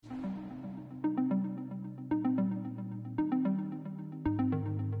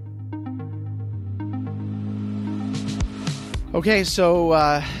Okay, so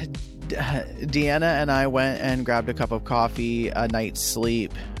Deanna and I went and grabbed a cup of coffee, a night's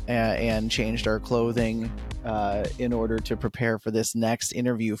sleep, and changed our clothing in order to prepare for this next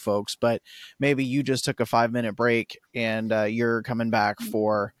interview, folks. But maybe you just took a 5-minute break and you're coming back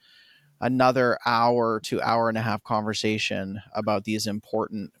for another hour to hour and a half conversation about these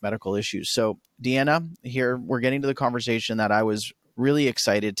important medical issues. So, Deanna, here we're getting to the conversation that I was really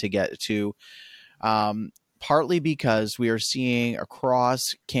excited to get to. Partly because we are seeing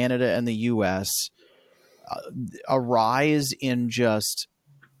across Canada and the US a rise in just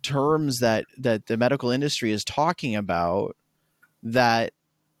terms that the medical industry is talking about that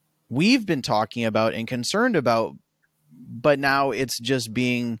we've been talking about and concerned about, but now it's just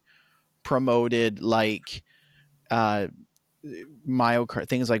being promoted like things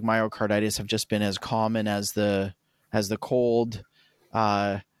like myocarditis have just been as common as the cold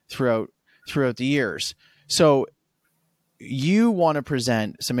throughout the years. So you want to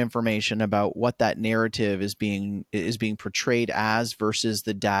present some information about what that narrative is being portrayed as versus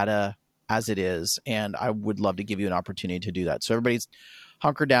the data as it is. And I would love to give you an opportunity to do that. So everybody's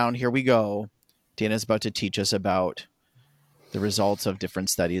hunker down. Here we go. Dana's about to teach us about the results of different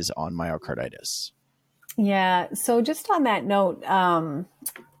studies on myocarditis. Yeah. So just on that note,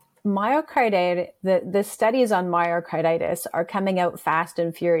 myocarditis, the studies on myocarditis are coming out fast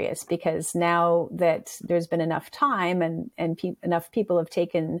and furious because now that there's been enough time and enough people have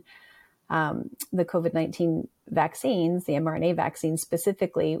taken the COVID-19 vaccines, the mRNA vaccines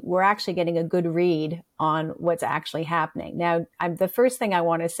specifically, we're actually getting a good read on what's actually happening. Now, the first thing I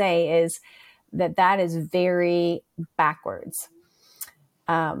want to say is that is very backwards.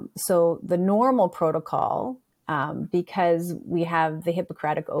 So the normal protocol, because we have the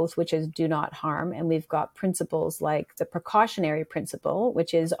Hippocratic Oath, which is do not harm, and we've got principles like the precautionary principle,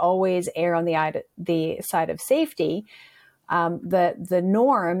 which is always err on the side of safety. The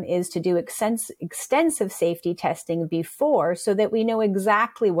norm is to do extensive safety testing before so that we know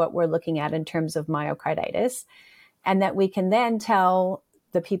exactly what we're looking at in terms of myocarditis, and that we can then tell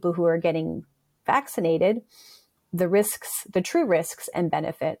the people who are getting vaccinated the risks, the true risks and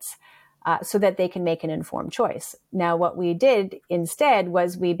benefits, so that they can make an informed choice. Now, what we did instead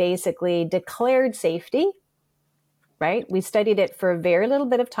was we basically declared safety, right? We studied it for a very little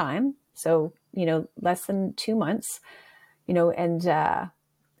bit of time. So, less than 2 months,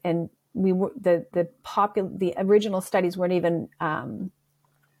 and we were, the original studies weren't even,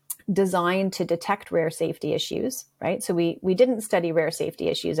 designed to detect rare safety issues, right? So we didn't study rare safety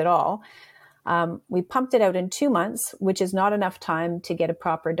issues at all. We pumped it out in 2 months, which is not enough time to get a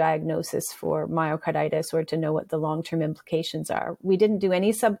proper diagnosis for myocarditis or to know what the long-term implications are. We didn't do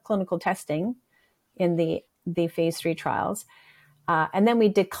any subclinical testing in the phase 3 trials. And then we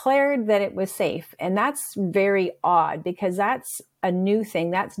declared that it was safe. And that's very odd because that's a new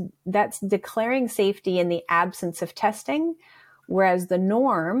thing. That's declaring safety in the absence of testing, whereas the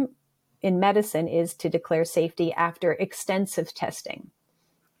norm in medicine is to declare safety after extensive testing,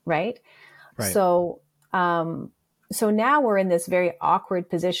 right? Right. So now we're in this very awkward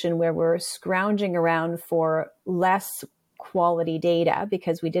position where we're scrounging around for less quality data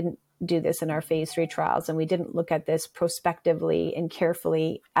because we didn't do this in our phase 3 trials and we didn't look at this prospectively and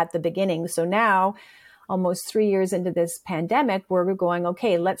carefully at the beginning. So now, almost 3 years into this pandemic, we're going,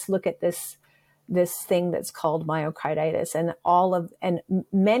 okay, let's look at this thing that's called myocarditis, and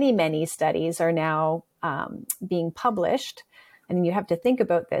many studies are now being published. And you have to think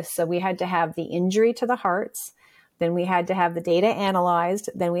about this. So we had to have the injury to the hearts, then we had to have the data analyzed,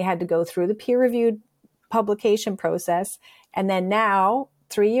 then we had to go through the peer-reviewed publication process. And then now,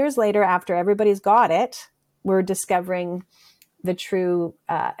 3 years later, after everybody's got it, we're discovering the true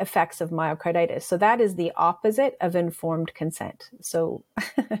effects of myocarditis. So that is the opposite of informed consent. So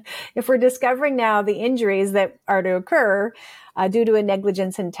if we're discovering now the injuries that are to occur due to a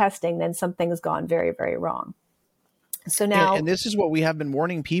negligence in testing, then something's gone very, very wrong. So now, and this is what we have been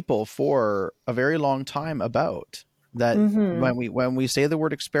warning people for a very long time about, that when we say the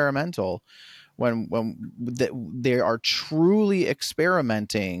word experimental, when they are truly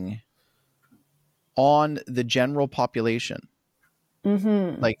experimenting on the general population, that's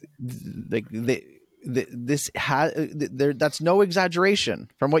no exaggeration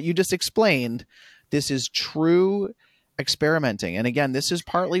from what you just explained. This is true experimenting. And again, this is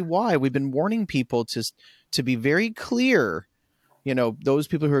partly why we've been warning people to be very clear, those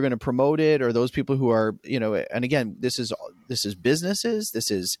people who are going to promote it, or those people who are, and again, this is businesses,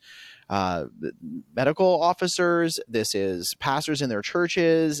 this is medical officers, this is pastors in their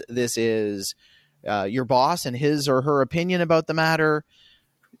churches, this is your boss and his or her opinion about the matter.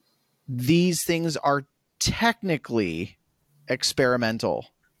 These things are technically experimental,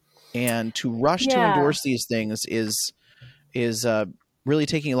 and to rush to Yeah. endorse these things is really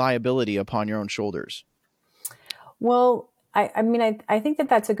taking liability upon your own shoulders. Well, I mean, I think that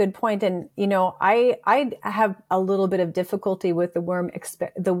that's a good point. And, you know, I have a little bit of difficulty with the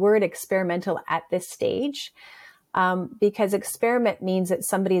word experimental at this stage, because experiment means that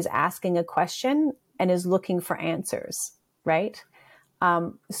somebody is asking a question and is looking for answers, right?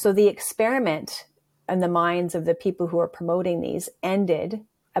 So the experiment in the minds of the people who are promoting these ended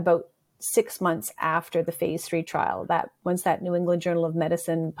about 6 months after the phase 3 trial. That once that New England Journal of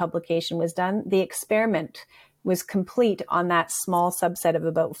Medicine publication was done, the experiment was complete on that small subset of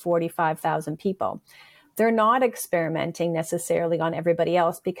about 45,000 people. They're not experimenting necessarily on everybody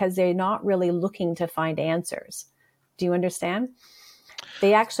else because they're not really looking to find answers. Do you understand?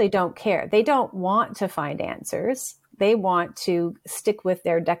 They actually don't care. They don't want to find answers. They want to stick with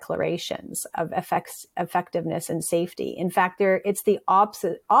their declarations of effectiveness and safety. In fact, it's the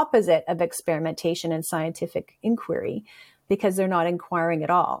opposite of experimentation and scientific inquiry, because they're not inquiring at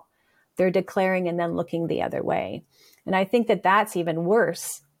all. They're declaring and then looking the other way. And I think that that's even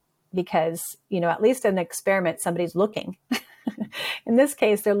worse because, you know, at least in an experiment, somebody's looking. In this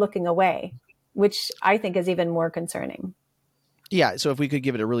case, they're looking away, which I think is even more concerning. Yeah. So if we could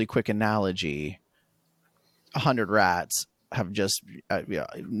give it a really quick analogy, 100 rats have just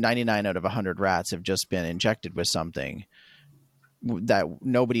 99 out of 100 rats have just been injected with something that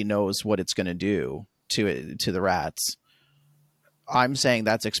nobody knows what it's going to do to the rats. I'm saying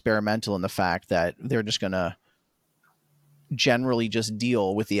that's experimental in the fact that they're just going to generally just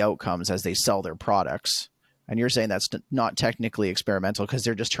deal with the outcomes as they sell their products. And you're saying that's not technically experimental because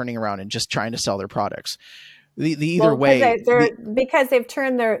they're just turning around and just trying to sell their products. Either way, because they've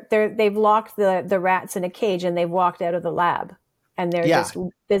turned they've locked the rats in a cage and they've walked out of the lab, and they're just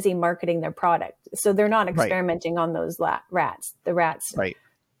busy marketing their product. So they're not experimenting on those rats. The rats, right?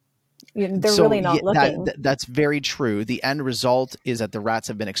 They're really not looking. That's very true. The end result is that the rats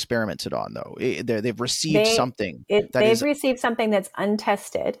have been experimented on, though. They've received something. They've received something that's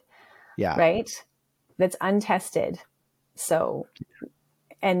untested. Yeah. Right. That's untested. So,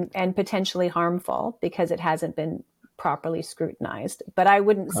 and potentially harmful because it hasn't been properly scrutinized. But I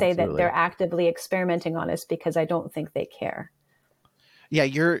wouldn't say that they're actively experimenting on us because I don't think they care. Yeah,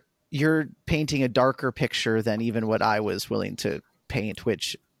 you're painting a darker picture than even what I was willing to paint,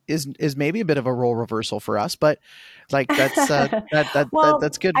 which is maybe a bit of a role reversal for us, but like that's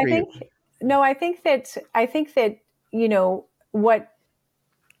that's good for you. No, I think that you know what,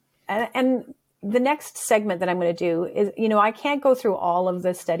 and the next segment that I'm going to do is, you know, I can't go through all of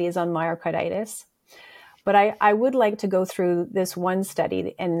the studies on myocarditis, but I would like to go through this one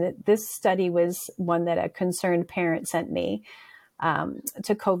study, and this study was one that a concerned parent sent me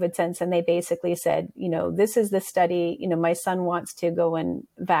to COVID Sense, and they basically said, you know, this is the study, you know, my son wants to go and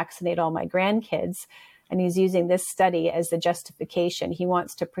vaccinate all my grandkids, and he's using this study as the justification. He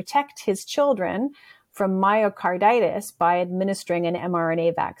wants to protect his children from myocarditis by administering an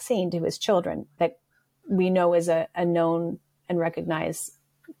mRNA vaccine to his children that we know is a known and recognized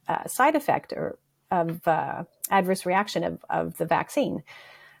side effect or of adverse reaction of the vaccine.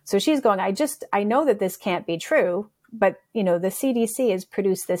 So she's going, I know that this can't be true, but you know, the CDC has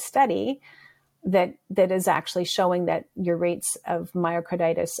produced this study that is actually showing that your rates of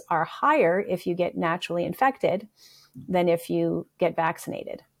myocarditis are higher if you get naturally infected than if you get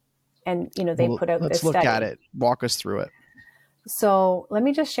vaccinated. And, you know, they put out this study. Let's look at it. Walk us through it. So let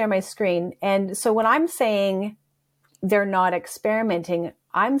me just share my screen. And so when I'm saying they're not experimenting,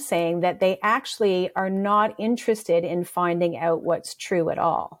 I'm saying that they actually are not interested in finding out what's true at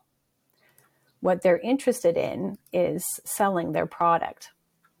all. What they're interested in is selling their product.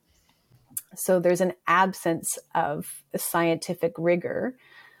 So there's an absence of scientific rigor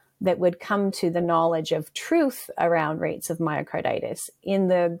that would come to the knowledge of truth around rates of myocarditis in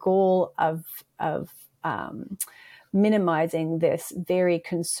the goal of minimizing this very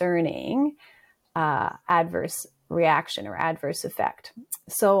concerning adverse reaction or adverse effect.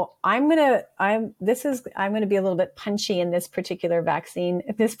 So I'm going to be a little bit punchy in this particular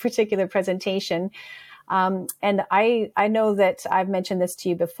presentation. And I know that I've mentioned this to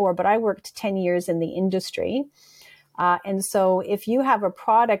you before, but I worked 10 years in the industry. And so if you have a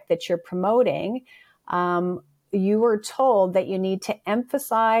product that you're promoting, you were told that you need to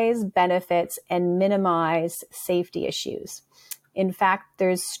emphasize benefits and minimize safety issues. In fact,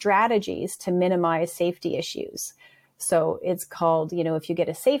 there's strategies to minimize safety issues. So it's called, you know, if you get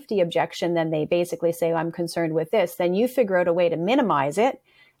a safety objection, then they basically say, I'm concerned with this. Then you figure out a way to minimize it,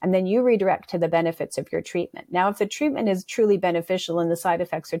 and then you redirect to the benefits of your treatment. Now, if the treatment is truly beneficial and the side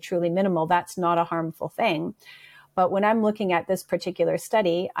effects are truly minimal, that's not a harmful thing. But when I'm looking at this particular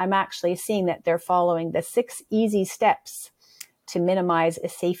study, I'm actually seeing that they're following the 6 easy steps to minimize a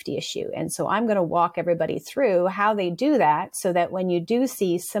safety issue. And so I'm going to walk everybody through how they do that so that when you do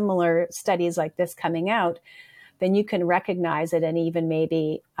see similar studies like this coming out, then you can recognize it and even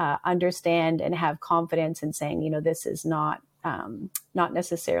maybe understand and have confidence in saying, this is not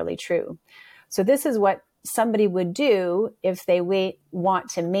necessarily true. So this is what somebody would do if they want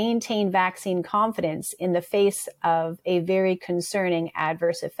to maintain vaccine confidence in the face of a very concerning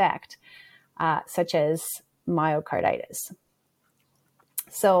adverse effect, such as myocarditis.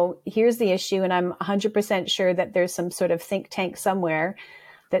 So here's the issue, and I'm 100% sure that there's some sort of think tank somewhere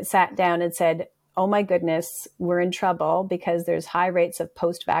that sat down and said, oh my goodness, we're in trouble because there's high rates of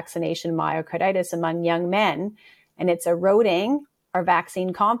post-vaccination myocarditis among young men, and it's eroding our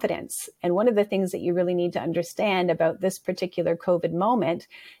vaccine confidence. And one of the things that you really need to understand about this particular COVID moment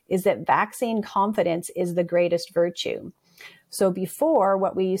is that vaccine confidence is the greatest virtue. So before,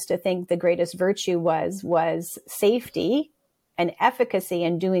 what we used to think the greatest virtue was safety and efficacy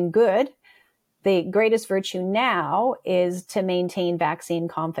and doing good. The greatest virtue now is to maintain vaccine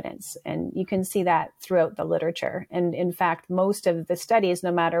confidence. And you can see that throughout the literature. And in fact, most of the studies,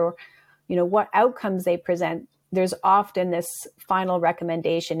 no matter, what outcomes they present, there's often this final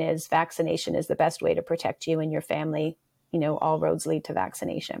recommendation is vaccination is the best way to protect you and your family. All roads lead to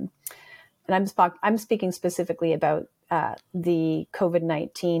vaccination. And I'm speaking specifically about the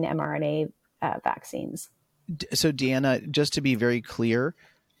COVID-19 mRNA vaccines. So Deanna, just to be very clear,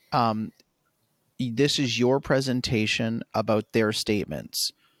 this is your presentation about their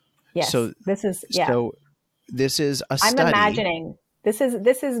statements. Yes. So this is a study. I'm imagining this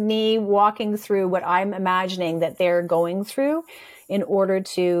is me walking through what I'm imagining that they're going through in order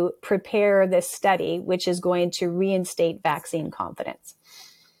to prepare this study, which is going to reinstate vaccine confidence.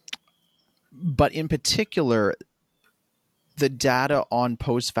 But in particular, the data on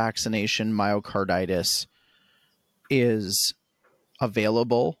post-vaccination myocarditis is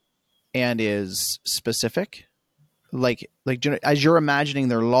available and is specific. Like as you're imagining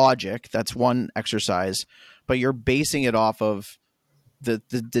their logic, that's one exercise, but you're basing it off of the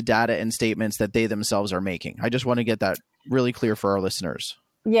data and statements that they themselves are making. I just want to get that really clear for our listeners.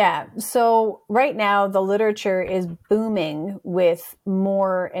 Yeah. So right now, the literature is booming with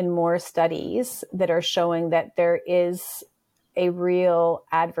more and more studies that are showing that there is a real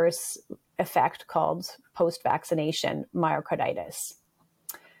adverse effect called post-vaccination myocarditis.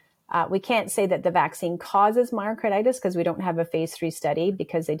 We can't say that the vaccine causes myocarditis because we don't have a phase 3 study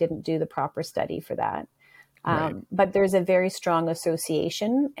because they didn't do the proper study for that. Right. But there's a very strong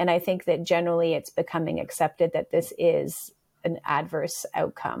association. And I think that generally it's becoming accepted that this is an adverse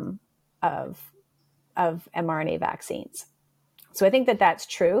outcome of mRNA vaccines. So I think that that's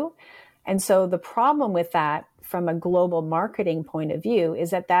true. And so the problem with that from a global marketing point of view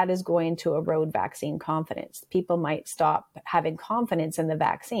is that is going to erode vaccine confidence. People might stop having confidence in the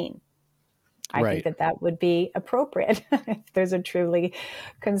vaccine. I think that would be appropriate if there's a truly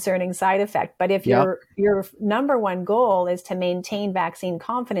concerning side effect. But if your number one goal is to maintain vaccine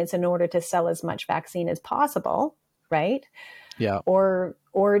confidence in order to sell as much vaccine as possible, right? Yeah. Or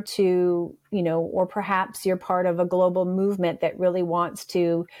to, or perhaps you're part of a global movement that really wants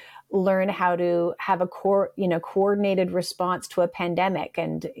to learn how to have a coordinated response to a pandemic.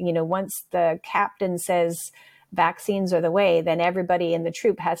 And, once the captain says vaccines are the way, then everybody in the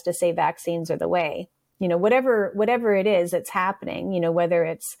troop has to say vaccines are the way. Whatever it is that's happening, whether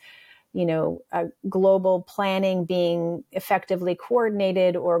it's, a global planning being effectively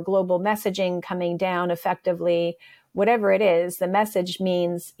coordinated or global messaging coming down effectively, whatever it is, the message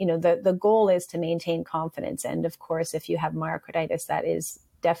means, the goal is to maintain confidence. And of course, if you have myocarditis, that is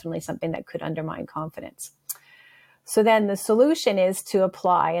definitely something that could undermine confidence. So then the solution is to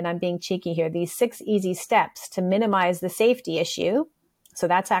apply, and I'm being cheeky here, these 6 easy steps to minimize the safety issue. So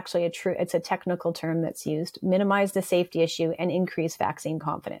that's actually it's a technical term that's used, minimize the safety issue and increase vaccine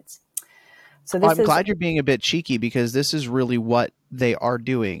confidence. So I'm glad you're being a bit cheeky because this is really what they are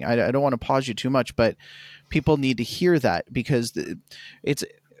doing. I don't want to pause you too much, but people need to hear that because it's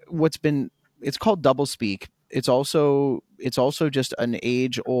called doublespeak. It's also just an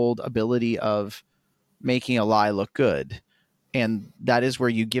age-old ability of making a lie look good, and that is where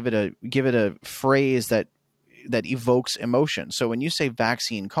you give it a phrase that evokes emotion. So when you say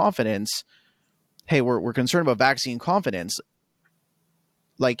vaccine confidence, hey, we're concerned about vaccine confidence,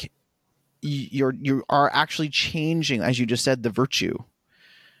 like you are actually changing, as you just said, the virtue.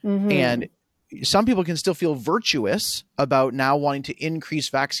 Mm-hmm. And some people can still feel virtuous about now wanting to increase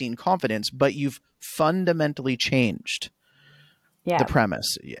vaccine confidence, but you've fundamentally changed. the Yeah.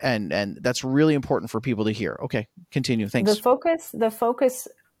 premise, and that's really important for people to hear. Okay, continue. The Thanks. focus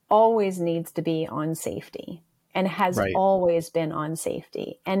always needs to be on safety, and has Right. always been on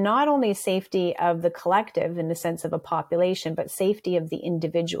safety, and not only safety of the collective in the sense of a population, but safety of the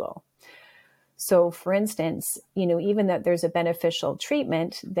individual. So for instance, even that there's a beneficial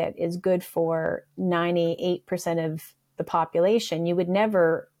treatment that is good for 98% of the population, you would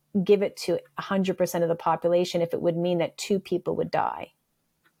never give it to 100% of the population if it would mean that 2 people would die,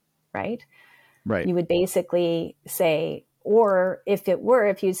 right? Right. You would basically say, or if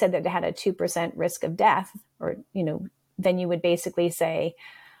you said that it had a 2% risk of death, or, then you would basically say,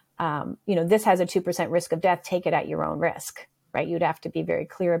 this has a 2% risk of death, take it at your own risk, right? You'd have to be very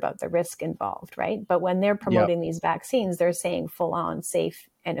clear about the risk involved, right? But when they're Yep. promoting these vaccines, they're saying full on safe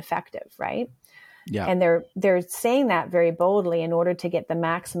and effective, right? Yeah. And they're saying that very boldly in order to get the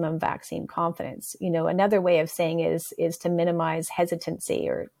maximum vaccine confidence. Another way of saying is to minimize hesitancy,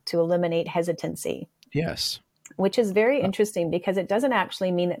 or to eliminate hesitancy, Yes. which is very interesting, because it doesn't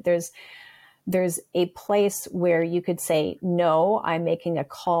actually mean that there's a place where you could say, no, I'm making a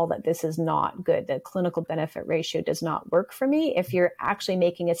call that this is not good. The clinical benefit ratio does not work for me. If you're actually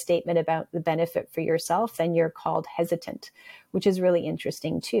making a statement about the benefit for yourself, then you're called hesitant, which is really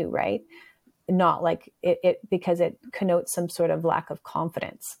interesting too, right? Not like it because it connotes some sort of lack of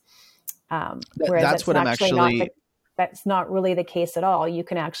confidence. Whereas That's what I'm actually. that's not really the case at all. You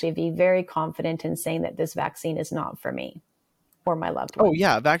can actually be very confident in saying that this vaccine is not for me or my loved Oh ones.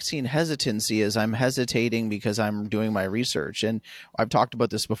 yeah, vaccine hesitancy is I'm hesitating because I'm doing my research, and I've talked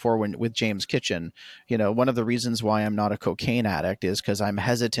about this before with James Kitchen. One of the reasons why I'm not a cocaine addict is because I'm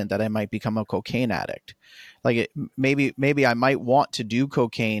hesitant that I might become a cocaine addict. Like maybe I might want to do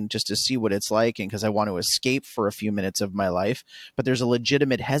cocaine just to see what it's like, and because I want to escape for a few minutes of my life. But there's a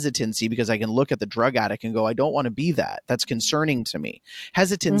legitimate hesitancy because I can look at the drug addict and go, I don't want to be that. That's concerning to me.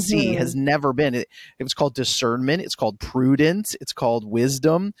 Hesitancy has never been. It was called discernment. It's called prudence. It's called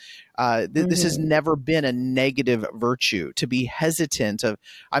wisdom. This has never been a negative virtue. To be hesitant of,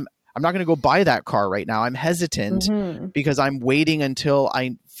 I'm not going to go buy that car right now. I'm hesitant because I'm waiting until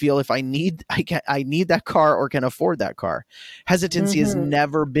I feel if I need that car or can afford that car. Hesitancy has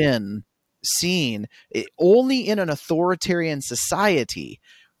never been seen. Only in an authoritarian society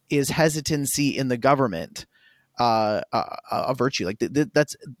is hesitancy in the government a virtue. Like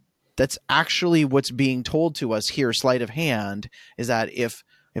that's actually what's being told to us here, sleight of hand, is that if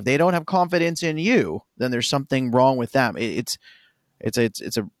they don't have confidence in you, then there's something wrong with them. It's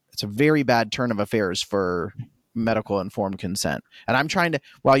a very bad turn of affairs for medical informed consent. And I'm trying to,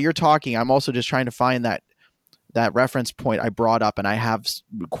 while you're talking, I'm also just trying to find that reference point I brought up, and I have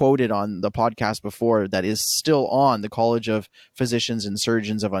quoted on the podcast before, that is still on the College of Physicians and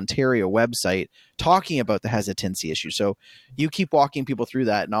Surgeons of Ontario website, talking about the hesitancy issue. So you keep walking people through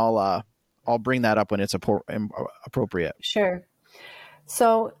that, and I'll bring that up when it's appropriate. Sure.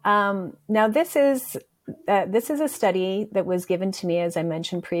 So now this is a study that was given to me, as I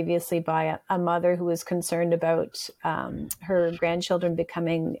mentioned previously, by a mother who was concerned about her grandchildren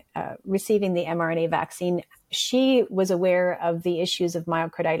receiving the mRNA vaccine. She was aware of the issues of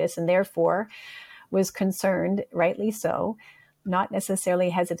myocarditis and therefore was concerned, rightly so, not necessarily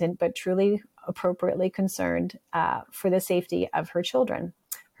hesitant, but truly appropriately concerned for the safety of her children,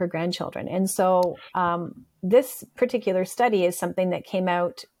 her grandchildren. And so this particular study is something that came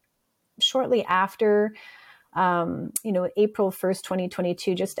out shortly after, April 1st,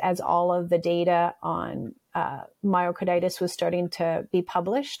 2022, just as all of the data on myocarditis was starting to be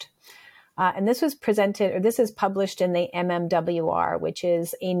published. And this is published in the MMWR, which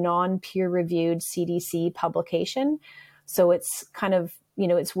is a non-peer-reviewed CDC publication. So it's kind of,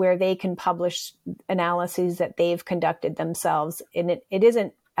 it's where they can publish analyses that they've conducted themselves. And it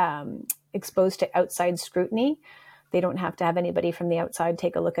isn't exposed to outside scrutiny. They don't have to have anybody from the outside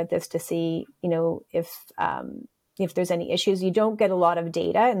take a look at this to see, if there's any issues. You don't get a lot of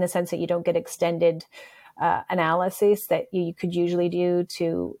data in the sense that you don't get extended analysis that you could usually do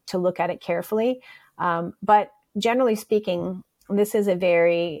to look at it carefully. But generally speaking, this is a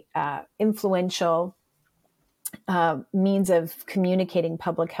very influential means of communicating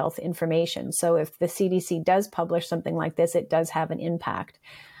public health information. So if the CDC does publish something like this, it does have an impact.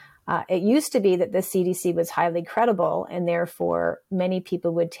 It used to be that the CDC was highly credible, and therefore many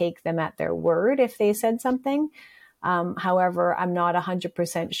people would take them at their word if they said something. However, I'm not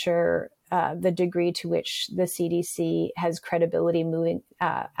 100% sure the degree to which the CDC has credibility moving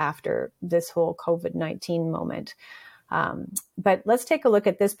after this whole COVID-19 moment. But let's take a look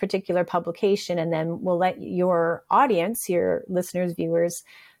at this particular publication, and then we'll let your audience, your listeners, viewers,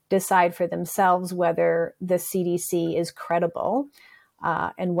 decide for themselves whether the CDC is credible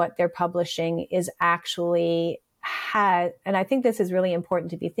and what they're publishing is actually and I think this is really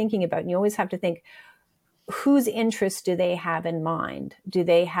important to be thinking about. And you always have to think, whose interest do they have in mind? Do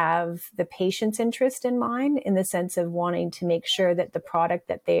they have the patient's interest in mind, in the sense of wanting to make sure that the product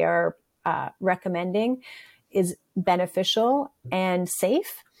that they are recommending is beneficial and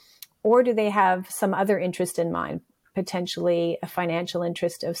safe? Or do they have some other interest in mind, potentially a financial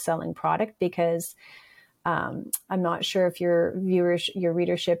interest of selling product? Because I'm not sure if your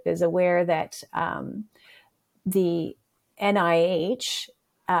readership is aware that the NIH,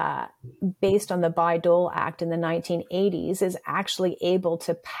 based on the Bayh-Dole Act in the 1980s, is actually able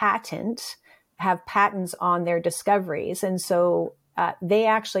to have patents on their discoveries. And so they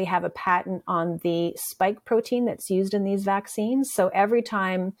actually have a patent on the spike protein that's used in these vaccines. So every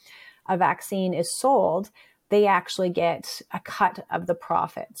time a vaccine is sold, they actually get a cut of the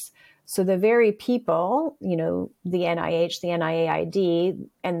profits. So the very people, the NIH, the NIAID,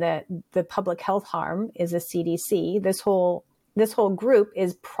 and the public health arm is a CDC. This whole group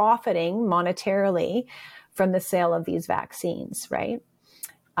is profiting monetarily from the sale of these vaccines, right?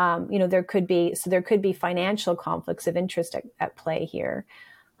 There could be financial conflicts of interest at play here.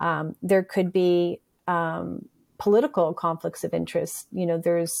 There could be political conflicts of interest.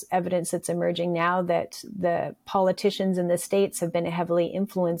 There's evidence that's emerging now that the politicians in the states have been heavily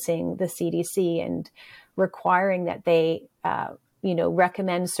influencing the CDC and requiring that they,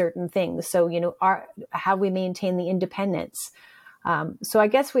 recommend certain things. So, how we maintain the independence. So I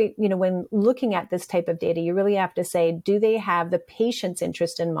guess when looking at this type of data, you really have to say, do they have the patient's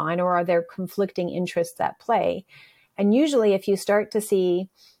interest in mind, or are there conflicting interests at play? And usually if you start to see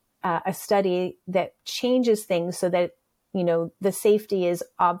a study that changes things so that, the safety is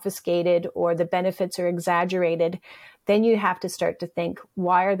obfuscated or the benefits are exaggerated, then you have to start to think,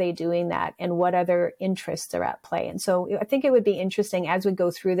 why are they doing that? And what other interests are at play? And so I think it would be interesting as we go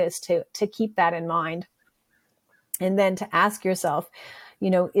through this to keep that in mind. And then to ask yourself,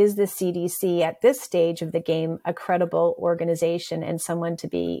 is the CDC at this stage of the game a credible organization and someone to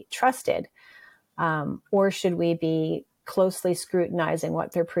be trusted? Or should we be closely scrutinizing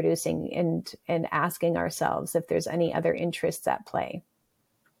what they're producing and asking ourselves if there's any other interests at play?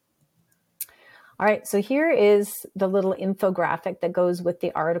 All right, so here is the little infographic that goes with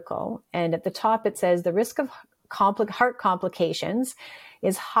the article. And at the top, it says the risk of heart complications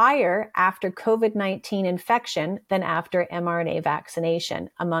is higher after COVID-19 infection than after mRNA vaccination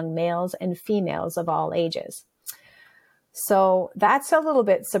among males and females of all ages. So that's a little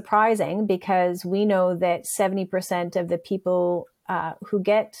bit surprising, because we know that 70% of the people who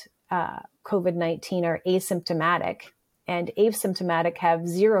get COVID-19 are asymptomatic, and asymptomatic have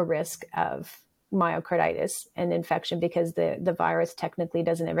zero risk of myocarditis and infection, because the virus technically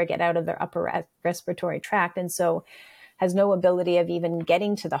doesn't ever get out of their upper respiratory tract, and so has no ability of even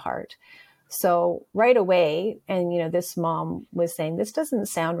getting to the heart. So right away, and this mom was saying, this doesn't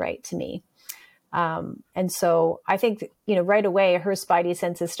sound right to me. And so I think, right away her spidey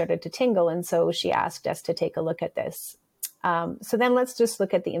senses started to tingle. And so she asked us to take a look at this. So then let's just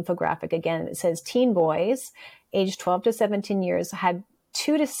look at the infographic again. It says teen boys aged 12 to 17 years had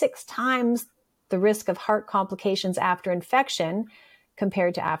 2 to 6 times the risk of heart complications after infection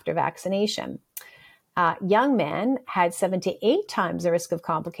compared to after vaccination. Young men had 7 to 8 times the risk of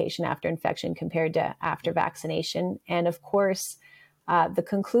complication after infection compared to after vaccination. And of course, the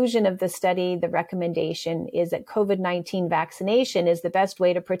conclusion of the study, the recommendation is that COVID-19 vaccination is the best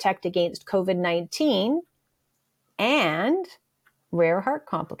way to protect against COVID-19 and rare heart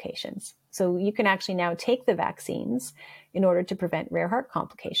complications. So you can actually now take the vaccines in order to prevent rare heart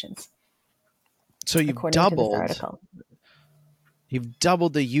complications. So you've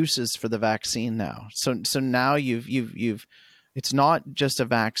doubled the uses for the vaccine now. So now you've it's not just a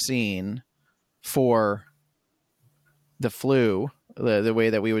vaccine for the flu, the way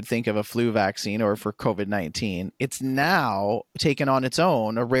that we would think of a flu vaccine, or for COVID-19. It's now taken on its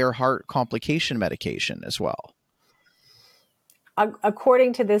own a rare heart complication medication as well.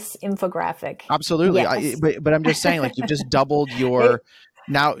 According to this infographic. Absolutely. Yes. But I'm just saying, like, you've just doubled your,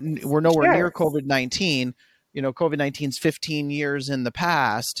 now we're nowhere near COVID-19. COVID-19's 15 years in the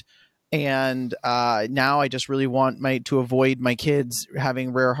past. And now I just really want to avoid my kids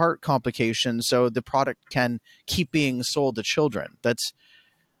having rare heart complications, so the product can keep being sold to children. That's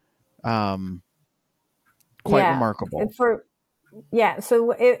quite remarkable.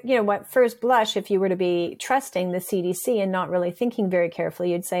 So at first blush, if you were to be trusting the CDC and not really thinking very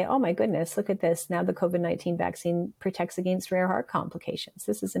carefully, you'd say, oh my goodness, look at this. Now the COVID-19 vaccine protects against rare heart complications.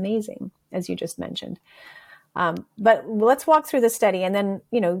 This is amazing, as you just mentioned. But let's walk through the study, and then,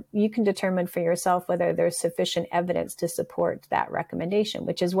 you can determine for yourself whether there's sufficient evidence to support that recommendation,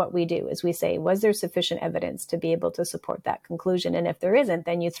 which is what we do, is we say, was there sufficient evidence to be able to support that conclusion? And if there isn't,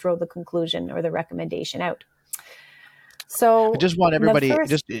 then you throw the conclusion or the recommendation out. So I just want everybody,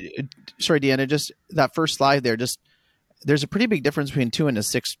 sorry, Deanna, just that first slide there, there's a pretty big difference between 2 to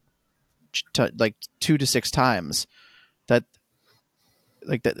 6 times. That,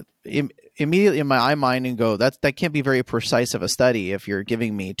 like, that immediately in my mind and go, that can't be very precise of a study if you're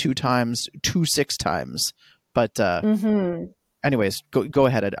giving me 2 times, 6 times. But anyways, go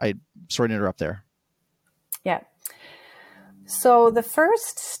ahead. I sorry to interrupt there. Yeah. So the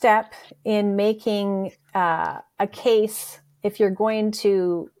first step in making a case, if you're going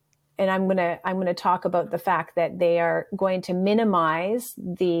to, and I'm going to talk about the fact that they are going to minimize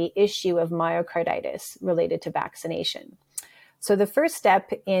the issue of myocarditis related to vaccination. So the first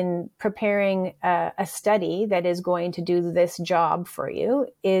step in preparing a study that is going to do this job for you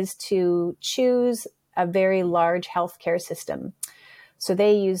is to choose a very large healthcare system. So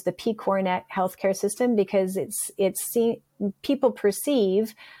they use the PCORNet healthcare system because people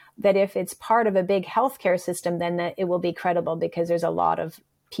perceive that if it's part of a big healthcare system, then that it will be credible because there's a lot of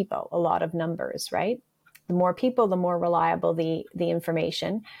people, a lot of numbers, right? The more people, the more reliable the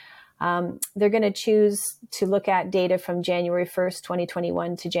information. They're going to choose to look at data from January 1st,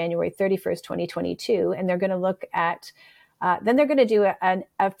 2021 to January 31st, 2022. And they're going to look at, then they're going to do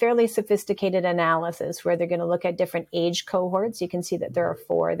a fairly sophisticated analysis where they're going to look at different age cohorts. You can see that there are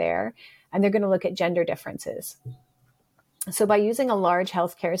 4 there. And they're going to look at gender differences. So by using a large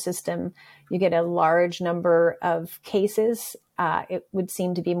healthcare system, you get a large number of cases. It would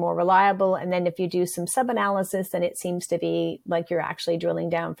seem to be more reliable. And then if you do some sub-analysis, then it seems to be like you're actually drilling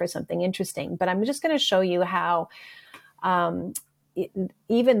down for something interesting. But I'm just going to show you how,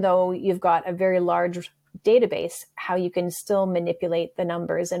 even though you've got a very large database, how you can still manipulate the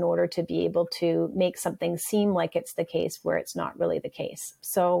numbers in order to be able to make something seem like it's the case where it's not really the case.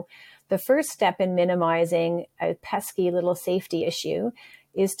 So the first step in minimizing a pesky little safety issue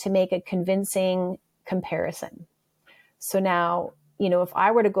is to make a convincing comparison. So now, if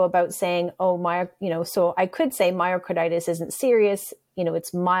I were to go about saying, so I could say myocarditis isn't serious,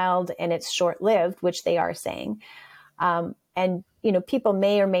 it's mild and it's short-lived, which they are saying. And people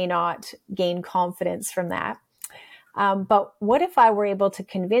may or may not gain confidence from that. But what if I were able to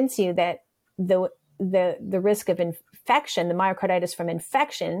convince you that the risk of infection, the myocarditis from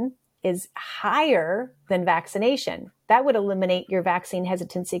infection, is higher than vaccination? That would eliminate your vaccine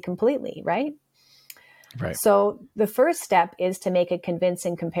hesitancy completely, right? Right. So the first step is to make a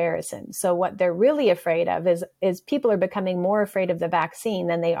convincing comparison. So what they're really afraid of is people are becoming more afraid of the vaccine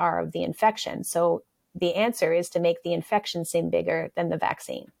than they are of the infection. So the answer is to make the infection seem bigger than the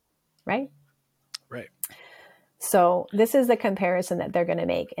vaccine, right? Right. So this is the comparison that they're going to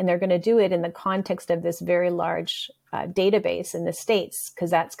make, and they're going to do it in the context of this very large database in the States,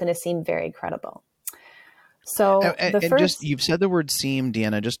 because that's going to seem very credible. So you've said the word "seem,"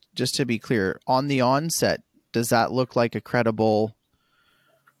 Deanna. Just to be clear, on the onset, does that look like a credible,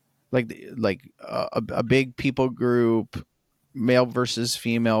 like a big people group, male versus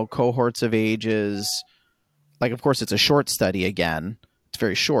female, cohorts of ages? Like, of course, it's a short study again. It's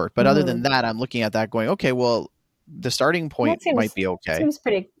very short, but other than that, I'm looking at that going, okay, well, the starting point might be okay.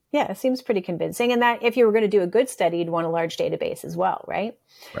 It seems pretty convincing. And that if you were going to do a good study, you'd want a large database as well, right?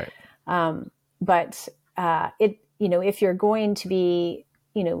 Right. But if you're going to be,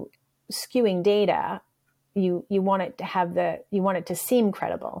 skewing data, you want it to seem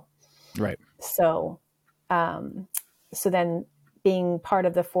credible. Right. So then being part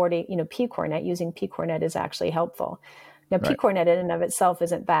of the 40, PCORNet, using PCORNet is actually helpful. Now, right. PCORNet in and of itself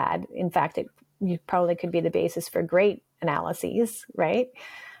isn't bad. In fact, you probably could be the basis for great analyses, right?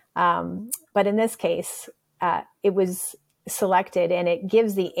 But in this case, it was selected and it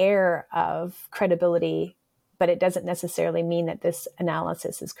gives the air of credibility, but it doesn't necessarily mean that this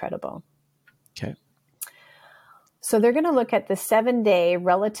analysis is credible. Okay. So they're going to look at the 7-day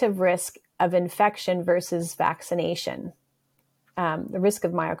relative risk of infection versus vaccination. The risk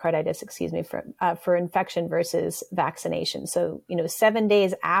of myocarditis, for infection versus vaccination. So, 7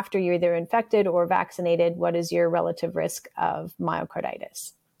 days after you're either infected or vaccinated, what is your relative risk of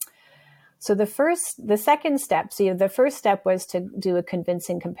myocarditis? So the second step, the first step was to do a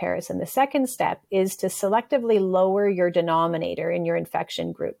convincing comparison. The second step is to selectively lower your denominator in your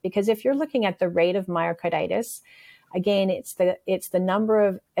infection group. Because if you're looking at the rate of myocarditis, again, it's the number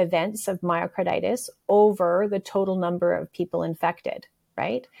of events of myocarditis over the total number of people infected,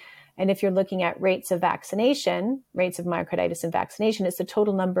 right? And if you're looking at rates of vaccination, rates of myocarditis and vaccination, it's the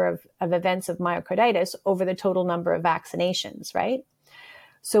total number of events of myocarditis over the total number of vaccinations, right?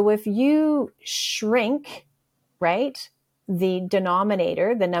 So if you shrink, right, the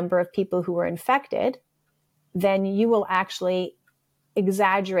denominator, the number of people who were infected, then you will actually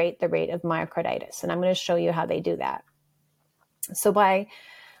exaggerate the rate of myocarditis. And I'm going to show you how they do that. So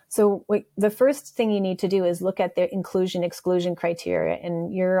the first thing you need to do is look at the inclusion-exclusion criteria.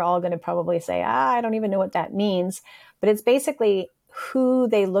 And you're all going to probably say, I don't even know what that means. But it's basically who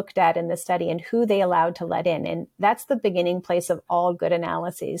they looked at in the study and who they allowed to let in. And that's the beginning place of all good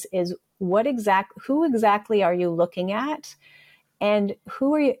analyses, is who exactly are you looking at? And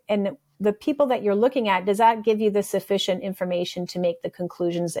and the people that you're looking at, does that give you the sufficient information to make the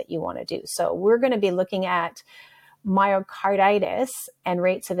conclusions that you want to do? So we're going to be looking at myocarditis and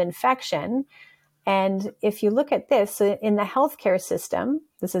rates of infection. And if you look at this, so in the healthcare system,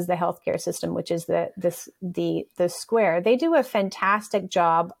 this is the healthcare system, which is the square, they do a fantastic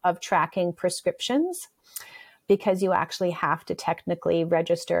job of tracking prescriptions, because you actually have to technically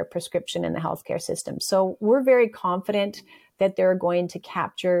register a prescription in the healthcare system. So we're very confident that they're going to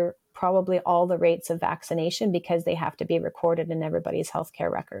capture probably all the rates of vaccination, because they have to be recorded in everybody's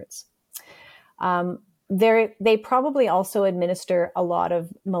healthcare records. They probably also administer a lot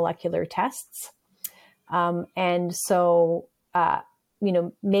of molecular tests. And so,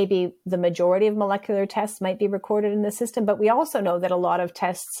 maybe the majority of molecular tests might be recorded in the system, but we also know that a lot of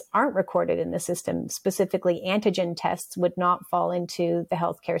tests aren't recorded in the system. Specifically, antigen tests would not fall into the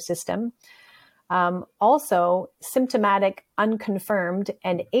healthcare system. Also, symptomatic, unconfirmed,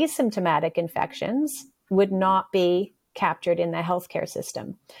 and asymptomatic infections would not be captured in the healthcare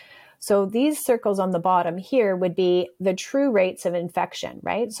system. So these circles on the bottom here would be the true rates of infection,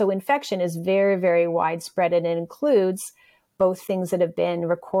 right? So infection is very, very widespread, and it includes both things that have been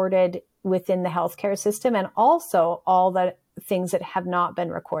recorded within the healthcare system and also all the things that have not been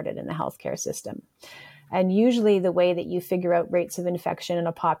recorded in the healthcare system. And usually the way that you figure out rates of infection in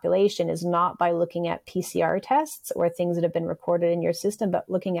a population is not by looking at PCR tests or things that have been recorded in your system, but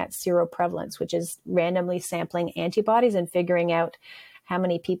looking at seroprevalence, which is randomly sampling antibodies and figuring out how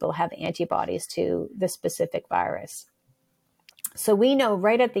many people have antibodies to the specific virus. So we know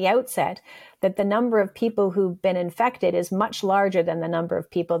right at the outset that the number of people who've been infected is much larger than the number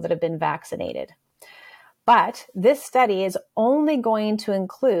of people that have been vaccinated. But this study is only going to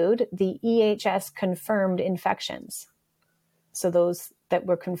include the EHS confirmed infections. So those that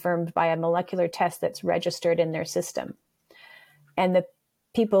were confirmed by a molecular test that's registered in their system. And the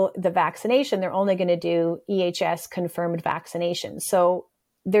vaccination, they're only going to do EHS confirmed vaccinations. So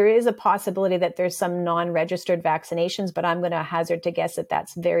there is a possibility that there's some non-registered vaccinations, but I'm going to hazard to guess that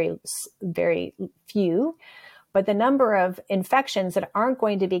that's very, very few. But the number of infections that aren't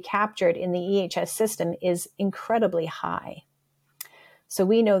going to be captured in the EHS system is incredibly high. So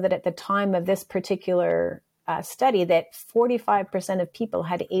we know that at the time of this particular study that 45% of people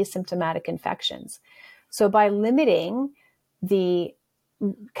had asymptomatic infections. So by limiting the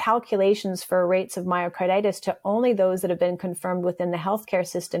calculations for rates of myocarditis to only those that have been confirmed within the healthcare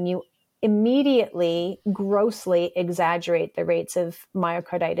system, you immediately grossly exaggerate the rates of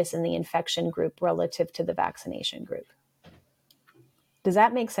myocarditis in the infection group relative to the vaccination group. Does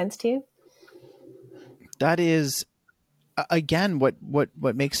that make sense to you? That is, again,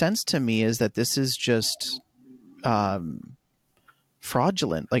 what makes sense to me is that this is just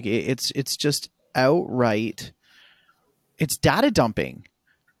fraudulent. Like it's just outright, it's data dumping.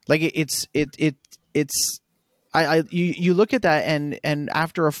 Like you look at that and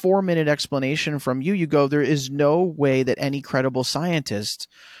after a 4-minute explanation from you go, there is no way that any credible scientist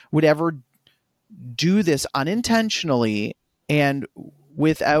would ever do this unintentionally and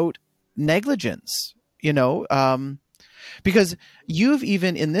without negligence, because you've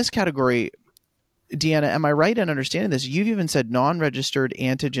even in this category, Deanna, am I right in understanding this? You've even said non-registered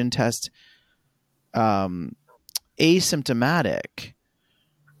antigen test, asymptomatic.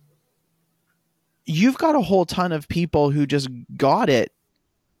 You've got a whole ton of people who just got it,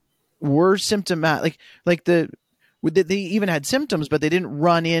 were symptomatic, like they even had symptoms, but they didn't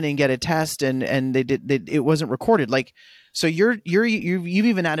run in and get a test, and it wasn't recorded. Like, so you've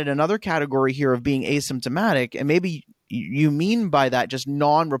even added another category here of being asymptomatic, and maybe you mean by that just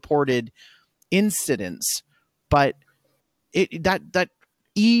non-reported incidents, but that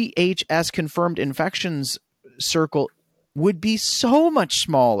EHS confirmed infections circle would be so much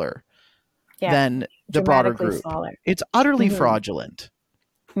smaller than the broader group. Smaller. It's utterly fraudulent.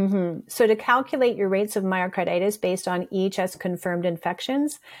 Mm-hmm. So to calculate your rates of myocarditis based on EHS confirmed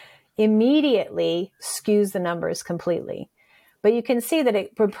infections immediately skews the numbers completely. But you can see that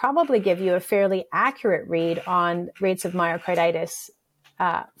it would probably give you a fairly accurate read on rates of myocarditis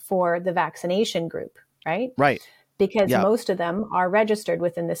for the vaccination group, right? Right. Because Yeah. most of them are registered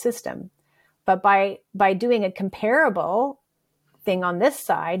within the system. But by doing a comparable thing on this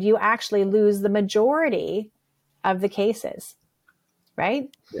side, you actually lose the majority of the cases, right?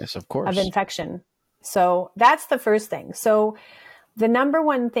 Yes, of Of course. infection. So that's the first thing. So the number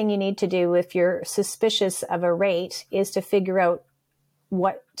one thing you need to do if you're suspicious of a rate is to figure out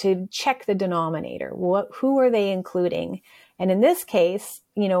to check the denominator. Who are they including? And in this case,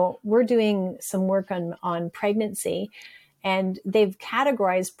 we're doing some work on pregnancy, and they've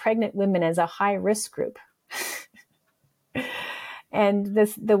categorized pregnant women as a high risk group. And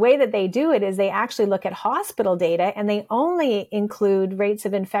the way that they do it is they actually look at hospital data, and they only include rates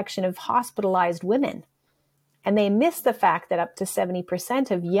of infection of hospitalized women. And they miss the fact that up to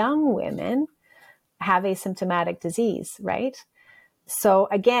 70% of young women have asymptomatic disease, right? So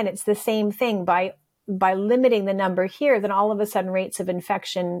again, it's the same thing. By limiting the number here, then all of a sudden rates of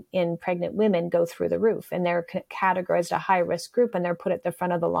infection in pregnant women go through the roof, and they're categorized a high risk group, and they're put at the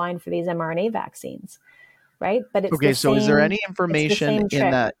front of the line for these mRNA vaccines, right? But it's okay. So, is there any information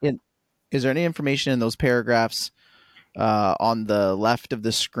trick. Is there any information in those paragraphs on the left of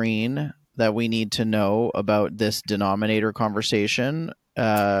the screen that we need to know about this denominator conversation?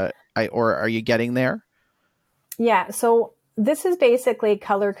 Or are you getting there? Yeah. So this is basically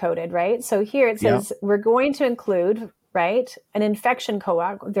color coded, right? So here it says we're going to include, right, an infection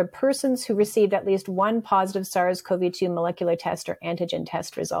cohort. They're persons who received at least one positive SARS-CoV-2 molecular test or antigen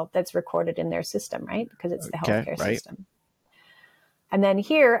test result that's recorded in their system, right? Because it's the healthcare system. And then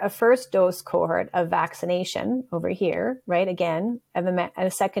here, a first dose cohort of vaccination over here, right? Again, and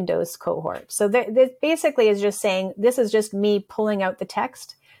a second dose cohort. So this basically is just saying, this is just me pulling out the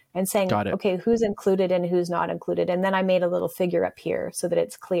text and saying, okay, who's included and who's not included. And then I made a little figure up here so that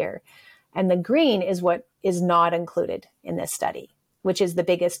it's clear. And the green is what is not included in this study, which is the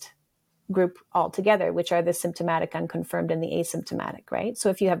biggest group altogether, which are the symptomatic, unconfirmed, and the asymptomatic, right? So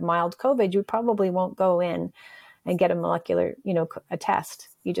if you have mild COVID, you probably won't go in and get a molecular, a test.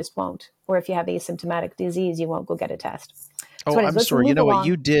 You just won't. Or if you have asymptomatic disease, you won't go get a test. Oh, I'm sorry. You know what?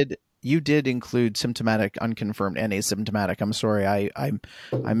 You did include symptomatic, unconfirmed, and asymptomatic. I'm sorry.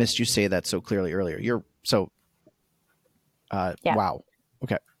 I missed you say that so clearly earlier. You're so, wow.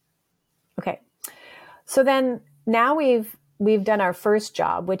 Okay. Okay. So then now we've done our first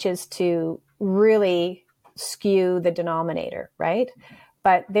job, which is to really skew the denominator, right?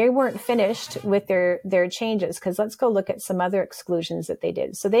 But they weren't finished with their changes, because let's go look at some other exclusions that they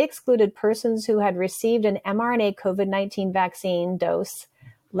did. So they excluded persons who had received an mRNA COVID-19 vaccine dose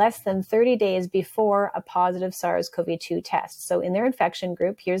less than 30 days before a positive SARS-CoV-2 test. So in their infection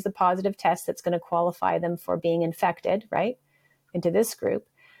group, here's the positive test that's going to qualify them for being infected, right, into this group.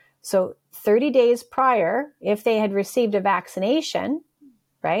 So 30 days prior, if they had received a vaccination,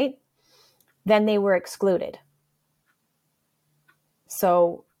 right, then they were excluded.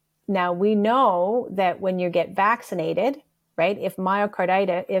 So now we know that when you get vaccinated, right,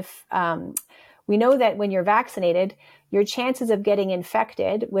 we know that when you're vaccinated, your chances of getting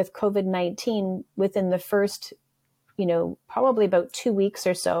infected with COVID-19 within the first, probably about 2 weeks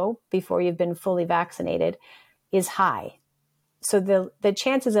or so before you've been fully vaccinated is high. So the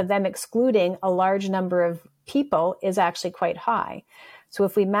chances of them excluding a large number of people is actually quite high. So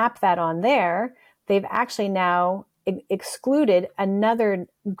if we map that on there, they've actually now excluded another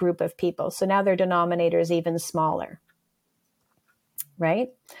group of people. So now their denominator is even smaller, right?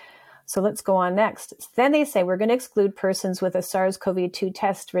 So let's go on next. Then they say we're going to exclude persons with a SARS-CoV-2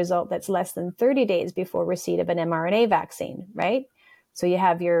 test result that's less than 30 days before receipt of an mRNA vaccine, right? So you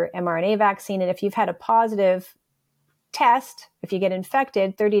have your mRNA vaccine, and if you've had a positive test, if you get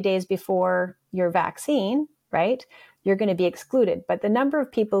infected 30 days before your vaccine, right, you're going to be excluded. But the number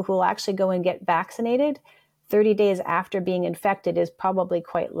of people who will actually go and get vaccinated 30 days after being infected is probably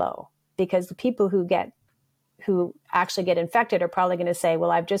quite low, because the people who actually get infected are probably going to say,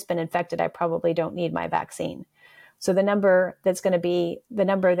 well, I've just been infected, I probably don't need my vaccine. So the number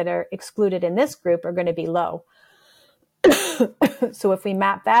that are excluded in this group are going to be low. So if we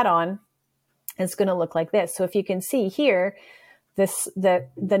map that on, it's going to look like this. So if you can see here, the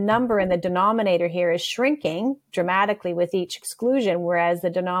number in the denominator here is shrinking dramatically with each exclusion, whereas the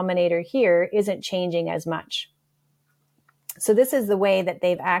denominator here isn't changing as much. So this is the way that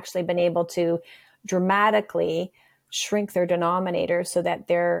they've actually been able to dramatically shrink their denominator so that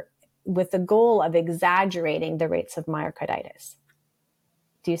they're with the goal of exaggerating the rates of myocarditis.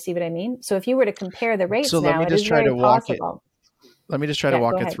 Do you see what I mean? So if you were to compare the rates now, it is very possible. Let me just try to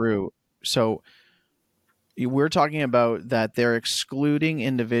walk it through. So we're talking about that they're excluding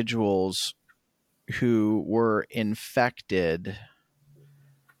individuals who were infected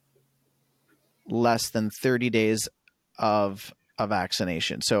less than 30 days of a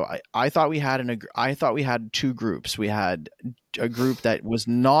vaccination. So I thought we had two groups. We had a group that was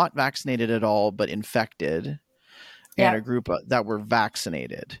not vaccinated at all but infected, and Yeah. a group that were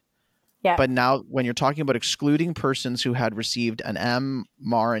vaccinated. Yeah. But now when you're talking about excluding persons who had received an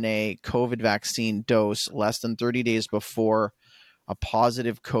mRNA COVID vaccine dose less than 30 days before a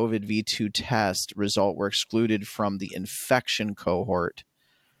positive COVID V2 test result were excluded from the infection cohort,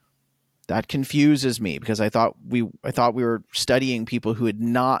 that confuses me, because I thought we were studying people who had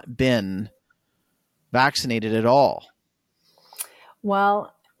not been vaccinated at all.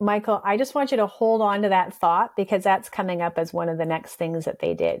 Well, Michael, I just want you to hold on to that thought, because that's coming up as one of the next things that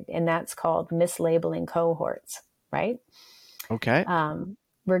they did, and that's called mislabeling cohorts, right? Okay.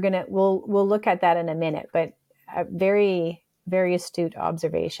 We'll look at that in a minute, but a very, very astute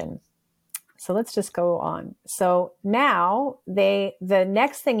observation. So let's just go on. So now the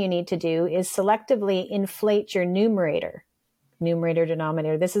next thing you need to do is selectively inflate your numerator,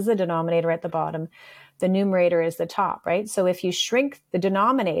 denominator. This is the denominator at the bottom. The numerator is the top, right? So if you shrink the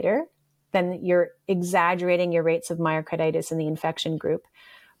denominator, then you're exaggerating your rates of myocarditis in the infection group.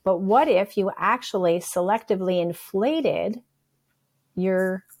 But what if you actually selectively inflated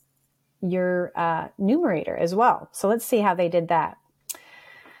your numerator as well? So let's see how they did that.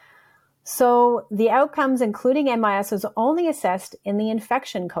 So the outcomes, including MIS, was only assessed in the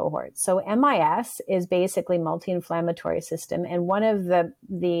infection cohort. So MIS is basically multi-inflammatory system, and one of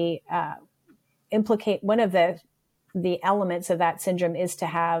the elements of that syndrome is to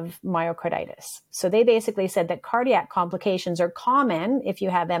have myocarditis. So they basically said that cardiac complications are common if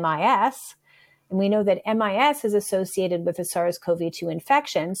you have MIS, and we know that MIS is associated with a SARS-CoV-2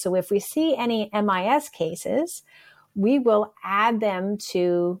 infection. So if we see any MIS cases, we will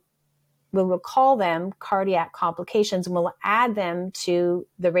call them cardiac complications, and we'll add them to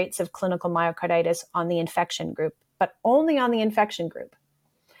the rates of clinical myocarditis on the infection group, but only on the infection group.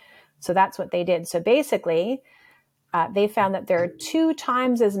 So that's what they did. So basically, they found that there are 2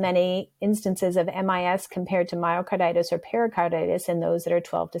 times as many instances of MIS compared to myocarditis or pericarditis in those that are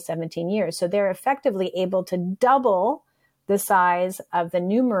 12 to 17 years. So they're effectively able to double the size of the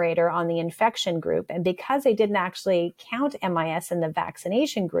numerator on the infection group. And because they didn't actually count MIS in the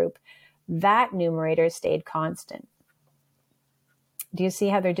vaccination group, that numerator stayed constant. Do you see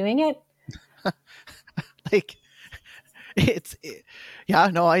how they're doing it?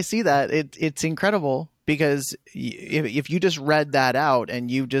 I see that. It's incredible, because if you just read that out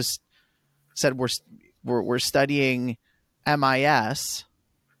and you just said we're studying MIS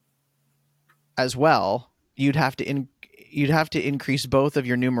as well, you'd have to increase both of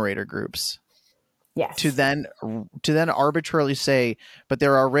your numerator groups. Yes. To then arbitrarily say, but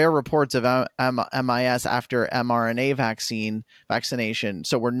there are rare reports of MIS after mRNA vaccination,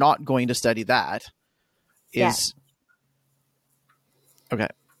 so we're not going to study that. Okay.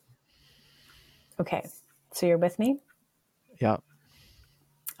 Okay. So you're with me? Yeah.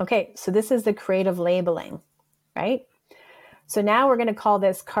 Okay. So this is the creative labeling, right? So now we're going to call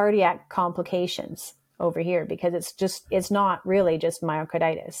this cardiac complications over here, because it's not really just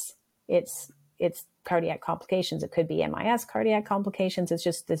myocarditis. It's cardiac complications. It could be MIS cardiac complications. It's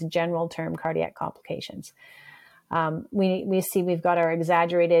just this general term, cardiac complications. We see we've got our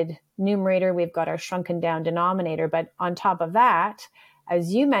exaggerated numerator, we've got our shrunken down denominator, but on top of that,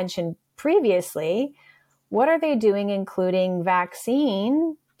 as you mentioned previously, what are they doing including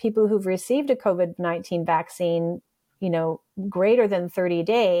vaccine, people who've received a COVID-19 vaccine, greater than 30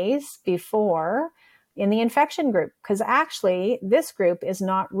 days before, in the infection group? Because actually, this group is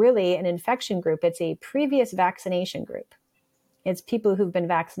not really an infection group. It's a previous vaccination group. It's people who've been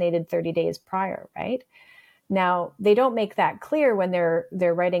vaccinated 30 days prior, right? Now, they don't make that clear when they're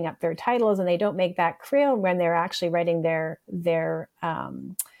writing up their titles, and they don't make that clear when they're actually writing their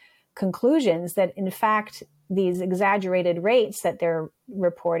conclusions, that in fact, these exaggerated rates that they're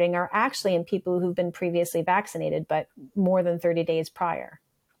reporting are actually in people who've been previously vaccinated, but more than 30 days prior.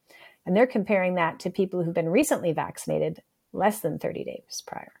 And they're comparing that to people who've been recently vaccinated less than 30 days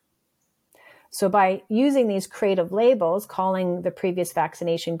prior. So by using these creative labels, calling the previous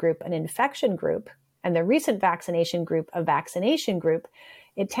vaccination group an infection group and the recent vaccination group a vaccination group,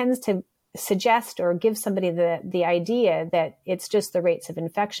 it tends to suggest or give somebody the idea that it's just the rates of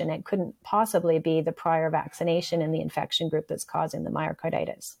infection. It couldn't possibly be the prior vaccination in the infection group that's causing the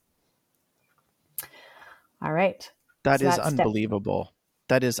myocarditis. All right. That is unbelievable.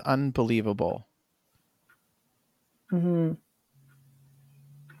 That is unbelievable. Mm-hmm.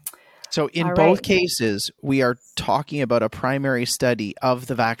 So in All both right. cases, we are talking about a primary study of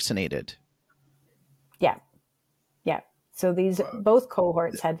the vaccinated. Yeah. Yeah. So these both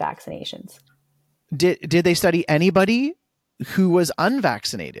cohorts had vaccinations. Did they study anybody who was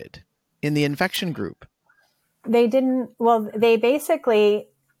unvaccinated in the infection group? They didn't, well, they basically,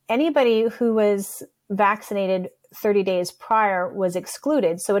 anybody who was vaccinated 30 days prior was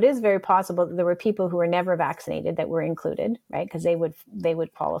excluded. So it is very possible that there were people who were never vaccinated that were included, right? Because they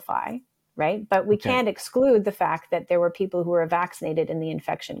would qualify, right? But we Okay. can't exclude the fact that there were people who were vaccinated in the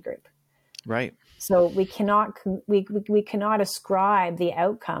infection group. Right. So we cannot ascribe the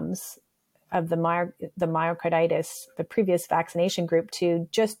outcomes of the myocarditis, the previous vaccination group, to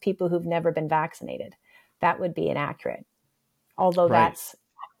just people who've never been vaccinated. That would be inaccurate. Although Right. that's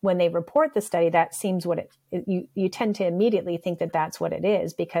when they report the study, that seems what you tend to immediately think that that's what it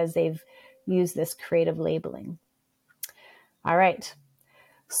is because they've used this creative labeling. All right.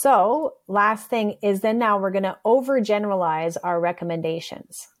 So last thing is then now we're going to overgeneralize our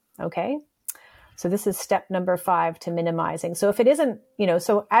recommendations. Okay. So this is step number 5 to minimizing. So if it isn't,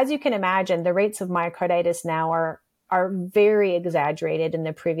 so as you can imagine, the rates of myocarditis now are very exaggerated in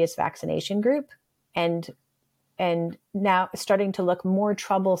the previous vaccination group and now starting to look more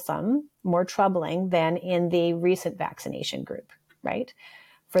troubling than in the recent vaccination group, right?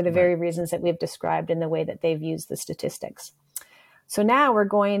 For the very reasons that we've described in the way that they've used the statistics. So now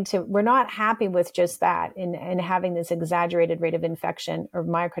we're not happy with just that and having this exaggerated rate of infection or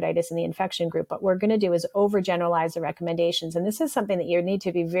myocarditis in the infection group. What we're going to do is overgeneralize the recommendations. And this is something that you need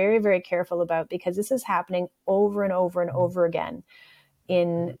to be very, very careful about because this is happening over and over and over again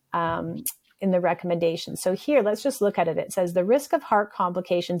in the recommendations. So here, let's just look at it. It says the risk of heart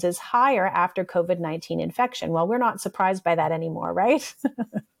complications is higher after COVID-19 infection. Well, we're not surprised by that anymore, right?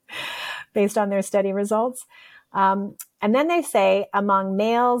 Based on their study results. And then they say among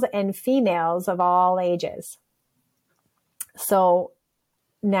males and females of all ages. So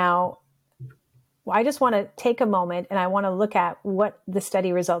now I just want to take a moment and I want to look at what the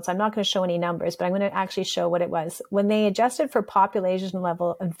study results. I'm not going to show any numbers, but I'm going to actually show what it was. When they adjusted for population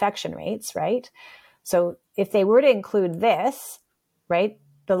level infection rates, right? So if they were to include this, right,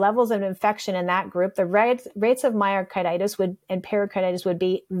 the levels of infection in that group, the rates of myocarditis and pericarditis would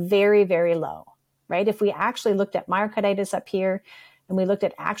be very, very low. Right? If we actually looked at myocarditis up here and we looked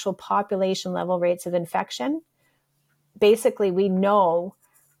at actual population level rates of infection, basically we know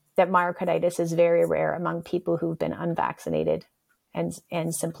that myocarditis is very rare among people who've been unvaccinated and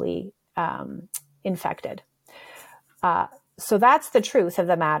simply infected. So that's the truth of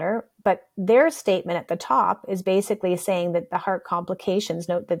the matter. But their statement at the top is basically saying that the heart complications,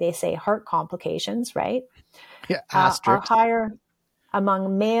 note that they say heart complications, right? Yeah. Are higher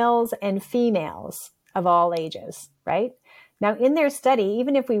among males and females of all ages, right? Now, in their study,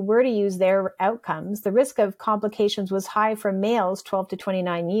 even if we were to use their outcomes, the risk of complications was high for males 12 to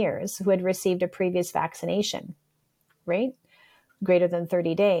 29 years who had received a previous vaccination, right? Greater than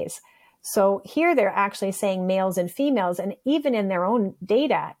 30 days. So here they're actually saying males and females, and even in their own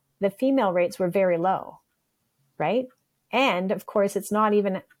data, the female rates were very low, right? And of course, it's not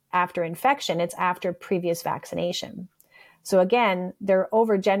even after infection, it's after previous vaccination. So again, they're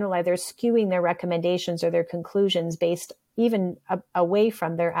overgeneralizing, they're skewing their recommendations or their conclusions based even away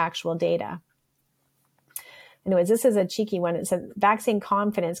from their actual data. Anyways, this is a cheeky one. It says vaccine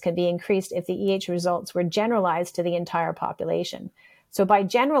confidence can be increased if the EH results were generalized to the entire population. So by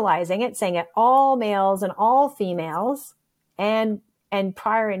generalizing it, saying it all males and all females and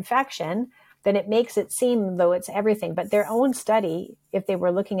prior infection, then it makes it seem though it's everything. But their own study, if they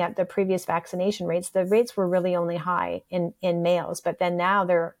were looking at the previous vaccination rates, the rates were really only high in males. But then now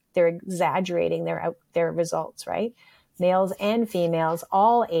they're exaggerating their results, right? Males and females,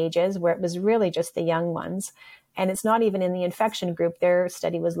 all ages, where it was really just the young ones. And it's not even in the infection group. Their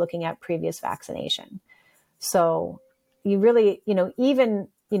study was looking at previous vaccination. So you really, even,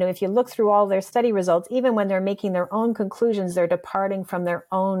 if you look through all their study results, even when they're making their own conclusions, they're departing from their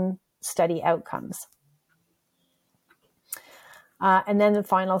own study outcomes. And then the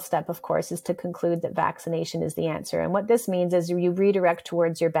final step, of course, is to conclude that vaccination is the answer. And what this means is you redirect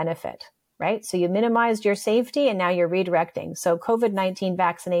towards your benefit, right? So you minimized your safety and now you're redirecting. So COVID-19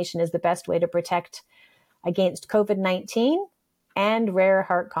 vaccination is the best way to protect against COVID-19 and rare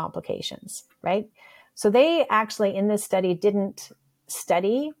heart complications, right? So they actually, in this study, didn't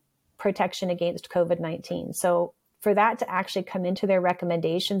study protection against COVID-19. So for that to actually come into their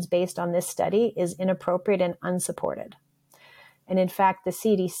recommendations based on this study is inappropriate and unsupported. And in fact, the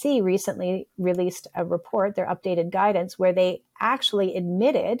CDC recently released a report, their updated guidance, where they actually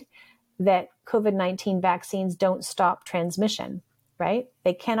admitted that COVID-19 vaccines don't stop transmission, right?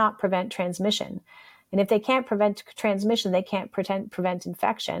 They cannot prevent transmission. And if they can't prevent transmission, they can't prevent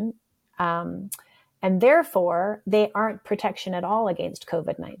infection. And therefore, they aren't protection at all against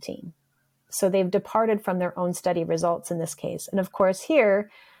COVID-19. So they've departed from their own study results in this case. And of course,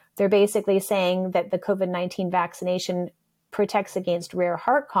 here, they're basically saying that the COVID-19 vaccination protects against rare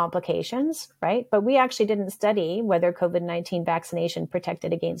heart complications, right? But we actually didn't study whether COVID-19 vaccination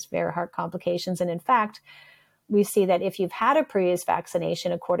protected against rare heart complications. And in fact, we see that if you've had a previous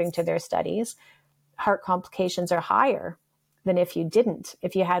vaccination, according to their studies, heart complications are higher than if you didn't,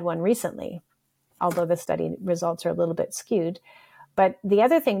 if you had one recently, although the study results are a little bit skewed. But the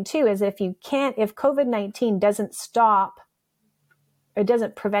other thing too is if COVID-19 doesn't stop, it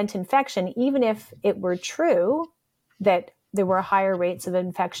doesn't prevent infection, even if it were true that there were higher rates of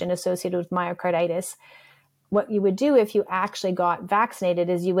infection associated with myocarditis, what you would do if you actually got vaccinated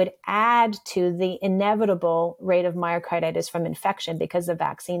is you would add to the inevitable rate of myocarditis from infection because the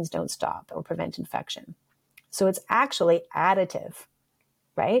vaccines don't stop or prevent infection. So it's actually additive,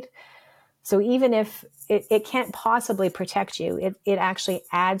 right? So even if it can't possibly protect you, it actually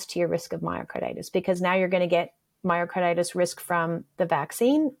adds to your risk of myocarditis because now you're going to get myocarditis risk from the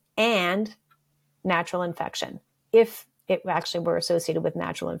vaccine and natural infection, if it actually were associated with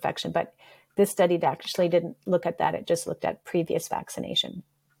natural infection. But this study actually didn't look at that. It just looked at previous vaccination.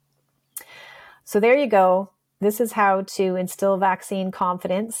 So there you go. This is how to instill vaccine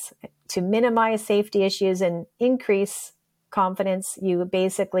confidence, to minimize safety issues and increase confidence. You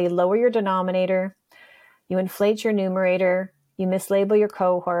basically lower your denominator, you inflate your numerator, you mislabel your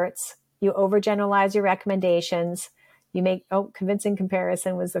cohorts, you overgeneralize your recommendations, you make, convincing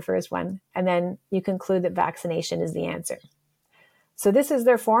comparison was the first one, and then you conclude that vaccination is the answer. So this is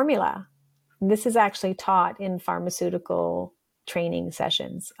their formula. This is actually taught in pharmaceutical training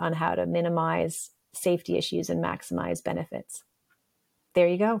sessions on how to minimize safety issues and maximize benefits. There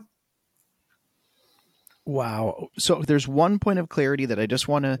you go. Wow. So there's one point of clarity that I just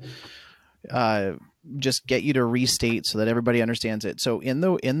want to just get you to restate so that everybody understands it. So in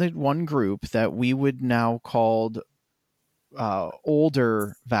the one group that we would now called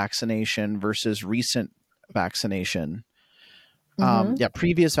older vaccination versus recent vaccination,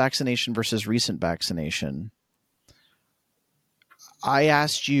 previous vaccination versus recent vaccination, I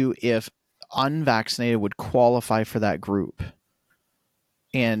asked you if unvaccinated would qualify for that group,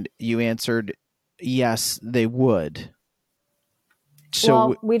 and you answered yes, they would.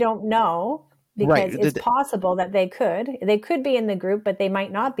 So we don't know because it's possible that they could be in the group, but they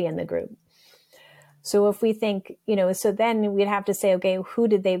might not be in the group. So if we think, so then we'd have to say, okay, who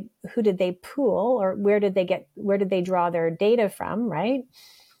did they pool, or where did they draw their data from, right?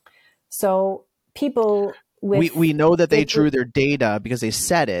 So people we know that they drew their data because they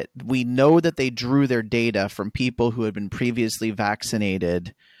said it. We know that they drew their data from people who had been previously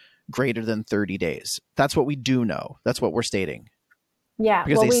vaccinated greater than 30 days. That's what we do know. That's what we're stating. Yeah.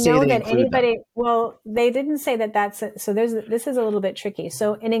 Because we know that anybody, they didn't say that that's it. So this is a little bit tricky.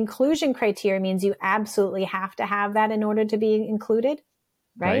 So an inclusion criteria means you absolutely have to have that in order to be included.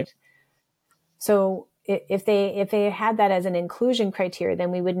 Right. So if they had that as an inclusion criteria, then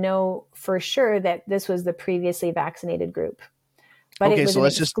we would know for sure that this was the previously vaccinated group. But okay, so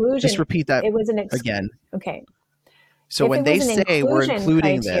let's just repeat that again. Okay. So when they say we're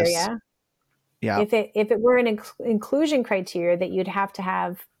including this, if it were an inclusion criteria that you'd have to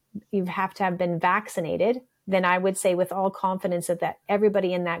have been vaccinated, then I would say with all confidence that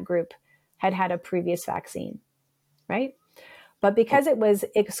everybody in that group had a previous vaccine, right? But because it was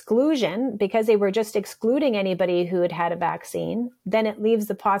exclusion, because they were just excluding anybody who had a vaccine, then it leaves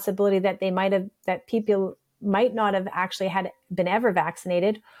the possibility that people might not have actually been ever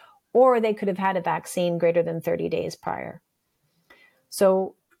vaccinated, or they could have had a vaccine greater than 30 days prior.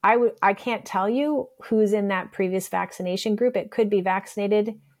 So I can't tell you who's in that previous vaccination group. It could be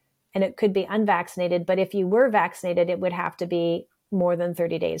vaccinated and it could be unvaccinated. But if you were vaccinated, it would have to be more than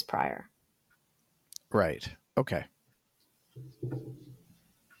 30 days prior. Right. Okay.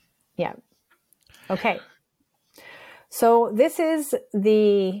 Yeah. Okay. So this is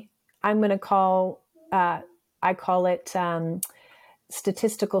I call it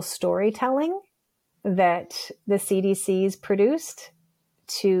statistical storytelling that the CDC's produced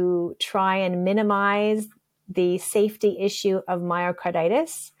to try and minimize the safety issue of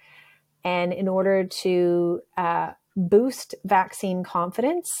myocarditis, and in order to boost vaccine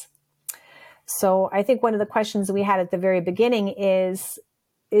confidence. So I think one of the questions we had at the very beginning is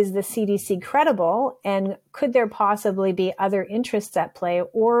the CDC credible, and could there possibly be other interests at play?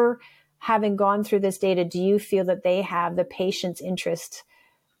 Or having gone through this data, do you feel that they have the patient's interest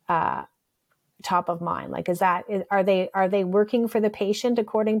top of mind? Like, are they working for the patient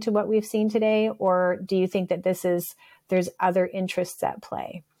according to what we've seen today? Or do you think that there's other interests at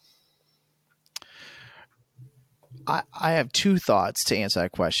play? I have two thoughts to answer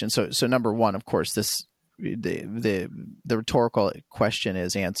that question. So number one, of course, the rhetorical question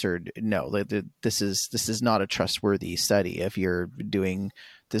is answered no. This is not a trustworthy study if you're doing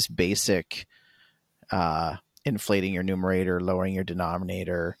this basic inflating your numerator, lowering your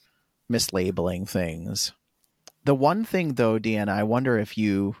denominator, mislabeling things. The one thing though, Deanna, I wonder if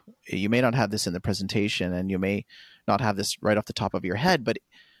you may not have this in the presentation, and you may not have this right off the top of your head, but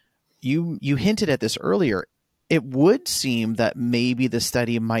you hinted at this earlier. It would seem that maybe the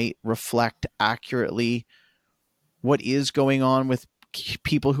study might reflect accurately what is going on with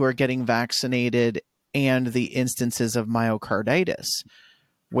people who are getting vaccinated and the instances of myocarditis,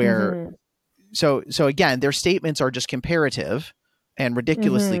 where so again, their statements are just comparative and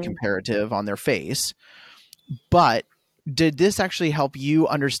ridiculously comparative on their face. But did this actually help you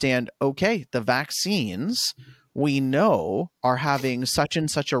understand, okay, the vaccines we know are having such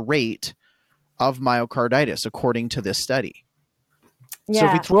and such a rate of myocarditis according to this study? Yeah. So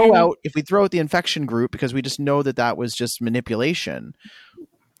if we throw out the infection group, because we just know that was just manipulation,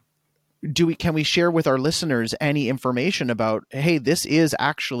 can we share with our listeners any information about, hey, this is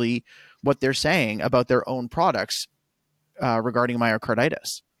actually what they're saying about their own products regarding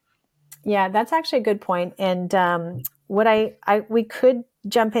myocarditis? Yeah, that's actually a good point. And we could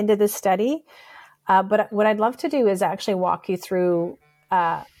jump into this study, but what I'd love to do is actually walk you through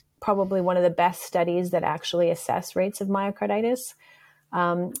probably one of the best studies that actually assess rates of myocarditis.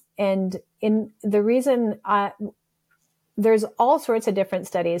 And in the reason there's all sorts of different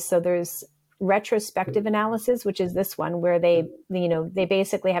studies. So there's retrospective analysis, which is this one where they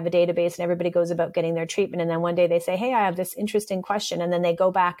basically have a database and everybody goes about getting their treatment. And then one day they say, hey, I have this interesting question. And then they go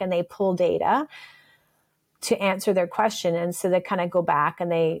back and they pull data to answer their question. And so they kind of go back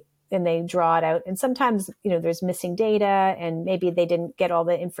and they draw it out. And sometimes, there's missing data and maybe they didn't get all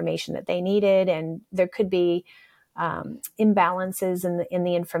the information that they needed. And there could be imbalances in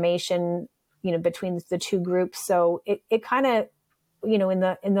the information, between the two groups. So it kind of, in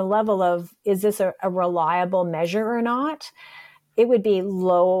the level of, is this a reliable measure or not? It would be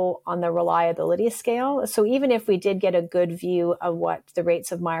low on the reliability scale. So even if we did get a good view of what the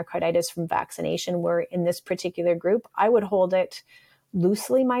rates of myocarditis from vaccination were in this particular group, I would hold it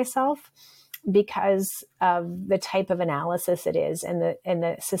loosely myself because of the type of analysis it is and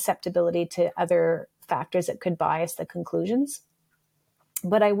the susceptibility to other factors that could bias the conclusions.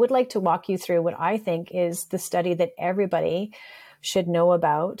 But I would like to walk you through what I think is the study that everybody should know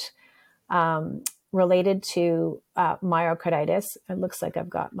about related to myocarditis. It looks like I've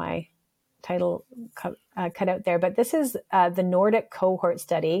got my title cut out there, but this is the Nordic cohort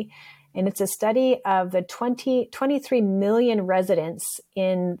study. And it's a study of the 23 million residents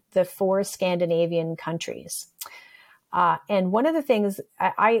in the 4 Scandinavian countries. And one of the things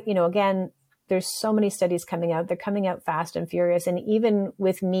again, there's so many studies coming out. They're coming out fast and furious. And even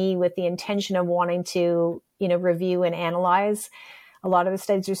with me, with the intention of wanting to, review and analyze a lot of the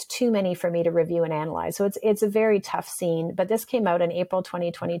studies, there's too many for me to review and analyze. So it's a very tough scene. But this came out in April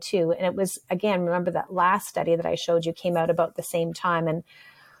 2022. And it was, again, remember that last study that I showed you came out about the same time.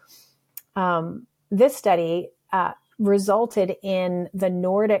 And this study resulted in the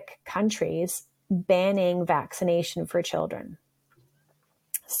Nordic countries banning vaccination for children.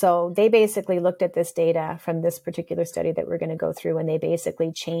 So they basically looked at this data from this particular study that we're going to go through, and they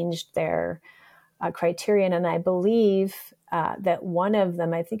basically changed their criterion. And I believe that one of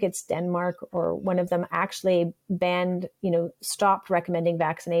them, I think it's Denmark, or one of them actually banned, stopped recommending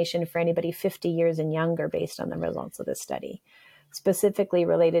vaccination for anybody 50 years and younger based on the results of this study, specifically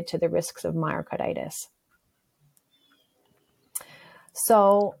related to the risks of myocarditis.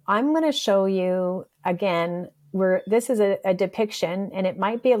 So I'm going to show you again, this is a depiction, and it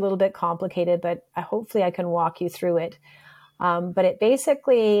might be a little bit complicated, but hopefully I can walk you through it. But it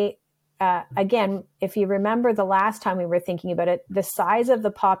basically, again, if you remember the last time we were thinking about it, the size of the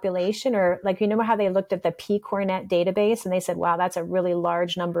population, or like, how they looked at the pCORNet database and they said, wow, that's a really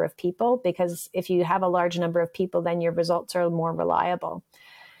large number of people, because if you have a large number of people, then your results are more reliable.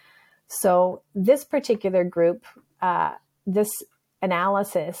 So this particular group, this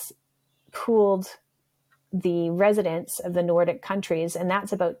analysis pooled the residents of the Nordic countries, and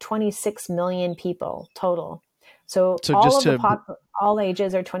that's about 26 million people total. So all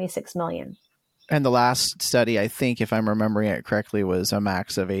ages are 26 million. And the last study, I think, if I'm remembering it correctly, was a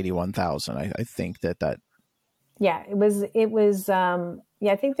max of 81,000. I think that. Yeah, it was.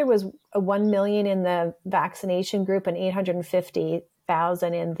 I think there was 1 million in the vaccination group and 850,000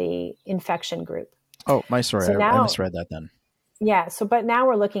 8,000 in the infection group. Oh, sorry. So now, I misread that then. Yeah. But now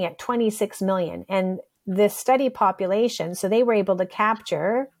we're looking at 26 million. And this study population, so they were able to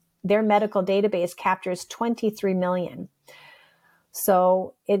capture, their medical database captures 23 million.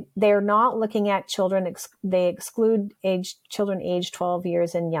 So they're not looking at children, they exclude children aged 12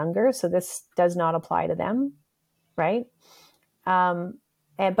 years and younger. So this does not apply to them, right?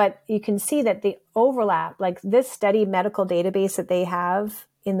 But you can see that the overlap, like this study medical database that they have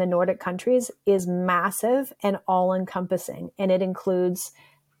in the Nordic countries, is massive and all encompassing. And it includes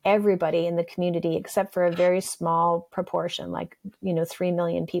everybody in the community except for a very small proportion, like, 3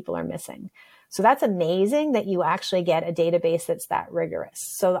 million people are missing. So that's amazing that you actually get a database that's that rigorous.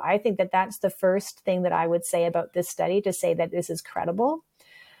 So I think that that's the first thing that I would say about this study to say that this is credible,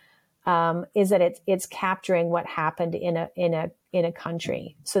 is that it's capturing what happened in a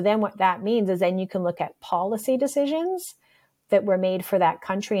country. So then what that means is then you can look at policy decisions that were made for that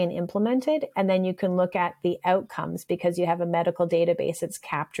country and implemented, and then you can look at the outcomes because you have a medical database that's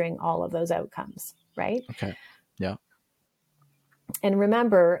capturing all of those outcomes, right? Okay. Yeah. And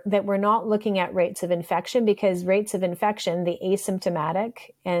remember that we're not looking at rates of infection, because rates of infection, the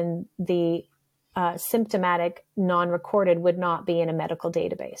asymptomatic and the symptomatic non-recorded, would not be in a medical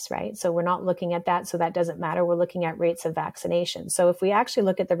database, right? So we're not looking at that. So that doesn't matter. We're looking at rates of vaccination. So if we actually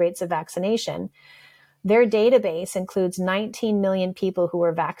look at the rates of vaccination, their database includes 19 million people who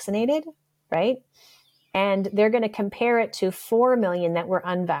were vaccinated, right? And they're going to compare it to 4 million that were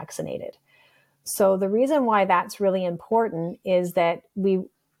unvaccinated. So the reason why that's really important is that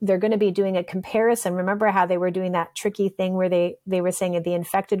they're going to be doing a comparison. Remember how they were doing that tricky thing where they were saying the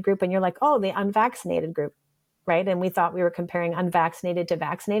infected group, and you're like, oh, the unvaccinated group, right? And we thought we were comparing unvaccinated to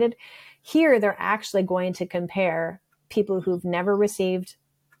vaccinated. Here, they're actually going to compare people who've never received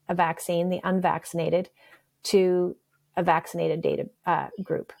a vaccine, the unvaccinated, to a vaccinated data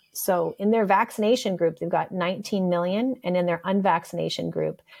group. So in their vaccination group, they've got 19 million, and in their unvaccination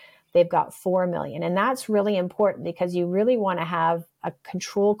group, they've got 4 million. And that's really important because you really want to have a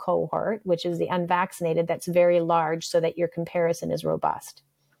control cohort, which is the unvaccinated, that's very large so that your comparison is robust,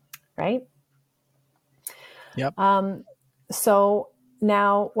 right? Yep. So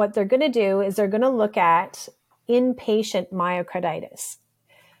now what they're going to do is they're going to look at inpatient myocarditis.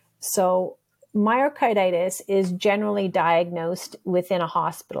 So myocarditis is generally diagnosed within a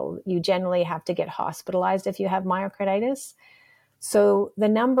hospital. You generally have to get hospitalized if you have myocarditis. So the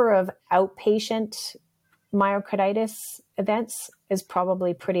number of outpatient myocarditis events is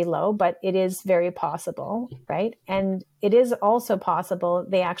probably pretty low, but it is very possible, right? And it is also possible,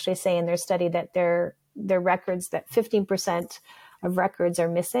 they actually say in their study that their records, that 15% of records are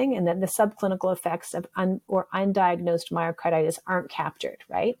missing, and that the subclinical effects of undiagnosed myocarditis aren't captured,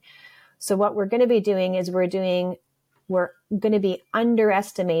 right? So what we're going to be doing is we're going to be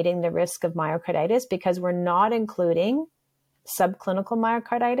underestimating the risk of myocarditis because we're not including subclinical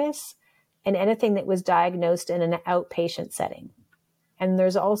myocarditis and anything that was diagnosed in an outpatient setting. And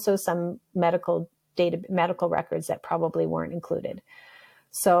there's also some medical records that probably weren't included.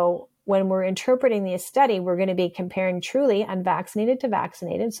 So when we're interpreting the study, we're going to be comparing truly unvaccinated to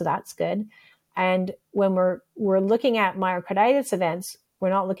vaccinated. So that's good. And when we're looking at myocarditis events, we're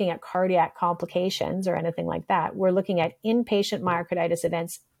not looking at cardiac complications or anything like that. We're looking at inpatient myocarditis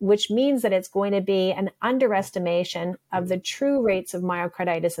events, which means that it's going to be an underestimation of the true rates of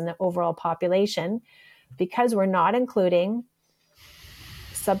myocarditis in the overall population, because we're not including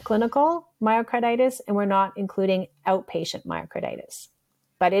subclinical myocarditis and we're not including outpatient myocarditis.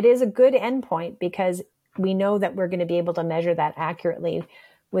 But it is a good endpoint because we know that we're going to be able to measure that accurately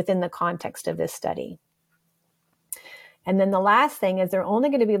within the context of this study. And then the last thing is they're only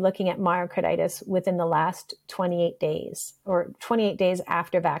going to be looking at myocarditis within the last 28 days or 28 days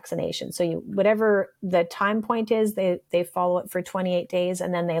after vaccination. So whatever the time point is, they follow it for 28 days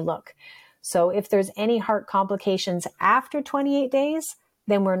and then they look. So if there's any heart complications after 28 days,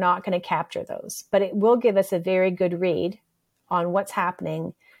 then we're not going to capture those. But it will give us a very good read on what's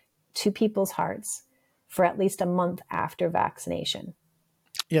happening to people's hearts for at least a month after vaccination.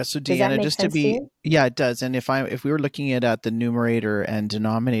 Yeah. So Deanna, just to be, yeah, it does. And if we were looking at the numerator and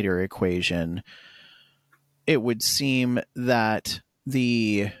denominator equation, it would seem that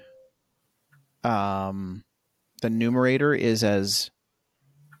the numerator is I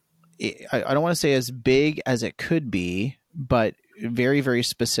don't want to say as big as it could be, but very, very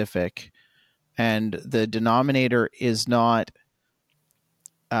specific. And the denominator is not,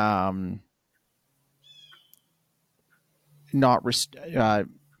 the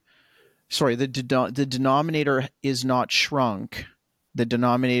denominator is not shrunk the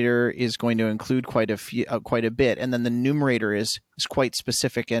denominator is going to include quite a bit, and then the numerator is quite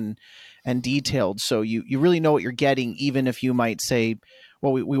specific and detailed. So you really know what you're getting, even if you might say,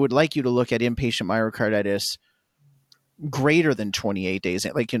 well, we would like you to look at inpatient myocarditis greater than 28 days,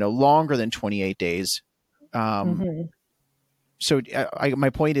 like, longer than 28 days. So my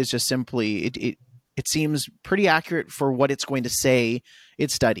point is just simply, it seems pretty accurate for what it's going to say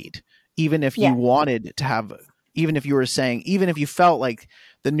it studied. Even if you wanted to have, even if you were saying, even if you felt like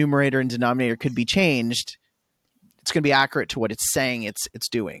the numerator and denominator could be changed, it's going to be accurate to what it's saying it's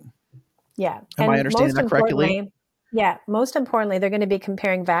doing. Yeah. Am I understanding that correctly? Yeah. Most importantly, they're going to be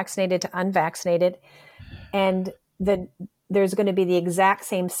comparing vaccinated to unvaccinated, and there's going to be the exact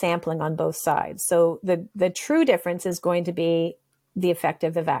same sampling on both sides. So the true difference is going to be the effect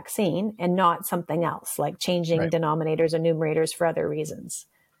of the vaccine and not something else like changing denominators or numerators for other reasons.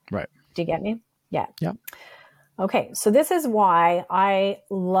 Right. Do you get me? Yeah. Yeah. Okay. So this is why I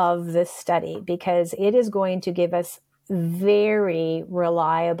love this study, because it is going to give us very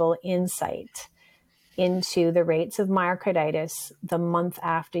reliable insight into the rates of myocarditis the month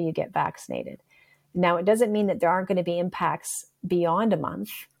after you get vaccinated. Now, it doesn't mean that there aren't going to be impacts beyond a month,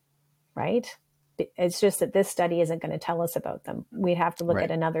 right? It's just that this study isn't going to tell us about them. We'd have to look at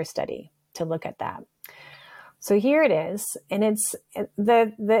another study to look at that. So here it is. And it's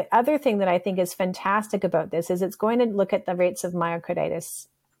the other thing that I think is fantastic about this is it's going to look at the rates of myocarditis.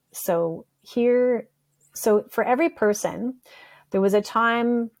 So for every person, there was a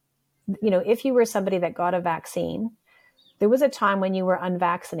time, if you were somebody that got a vaccine, there was a time when you were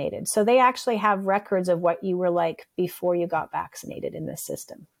unvaccinated. So they actually have records of what you were like before you got vaccinated in this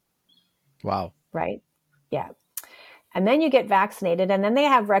system. Wow. Right? Yeah. And then you get vaccinated, and then they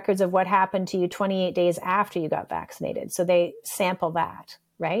have records of what happened to you 28 days after you got vaccinated. So they sample that,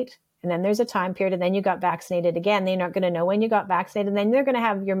 right? And then there's a time period, and then you got vaccinated again. They're not going to know when you got vaccinated. And then they're going to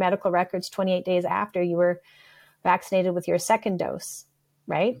have your medical records 28 days after you were vaccinated with your second dose,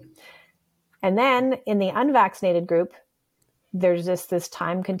 right? And then in the unvaccinated group, there's this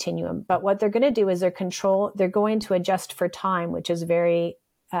time continuum. But what they're going to do is they're going to adjust for time, which is very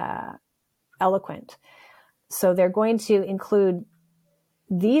eloquent. So they're going to include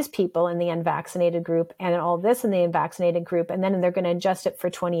these people in the unvaccinated group and all this in the unvaccinated group, and then they're going to adjust it for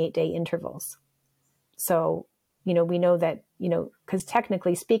 28-day intervals. So, we know that, because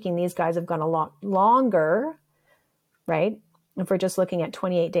technically speaking, these guys have gone a lot longer, right? If we're just looking at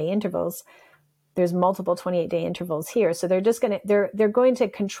 28-day intervals, there's multiple 28-day intervals here. So they're just they're going to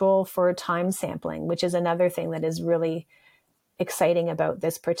control for time sampling, which is another thing that is really exciting about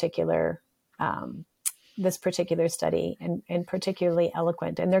this particular study and particularly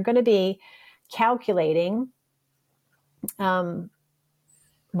eloquent. And they're going to be calculating,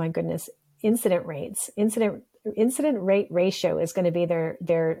 incident rates. Incident rate ratio is going to be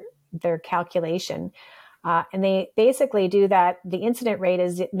their calculation. And they basically do that. The incident rate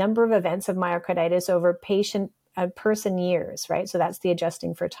is the number of events of myocarditis over person years, right? So that's the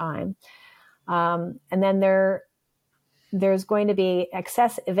adjusting for time. And then there's going to be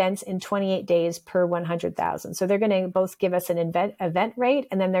excess events in 28 days per 100,000. So they're going to both give us an event rate,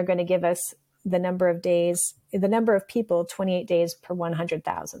 and then they're going to give us the number of people 28 days per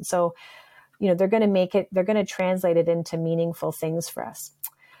 100,000. So, they're going to translate it into meaningful things for us.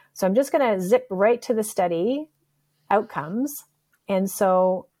 So I'm just going to zip right to the study outcomes. And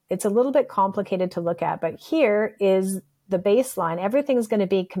so it's a little bit complicated to look at, but here is the baseline. Everything's going to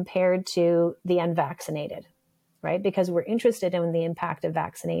be compared to the unvaccinated, right? Because we're interested in the impact of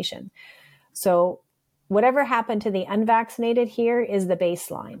vaccination. So whatever happened to the unvaccinated here is the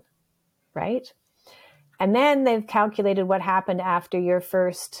baseline, right? And then they've calculated what happened after your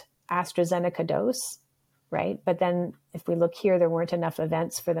first AstraZeneca dose, right? But then if we look here, there weren't enough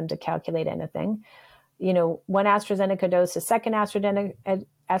events for them to calculate anything. One AstraZeneca dose, a second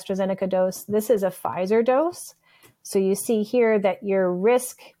AstraZeneca dose. This is a Pfizer dose. So you see here that your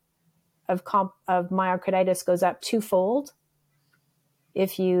risk of myocarditis goes up twofold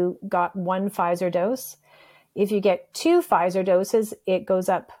if you got one Pfizer dose. If you get two Pfizer doses, it goes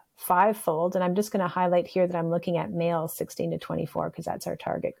up fivefold. And I'm just going to highlight here that I'm looking at males 16 to 24 because that's our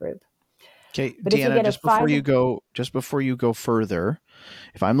target group. Okay, but Deanna, just before you go further,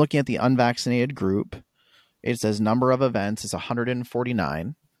 if I'm looking at the unvaccinated group, it says number of events is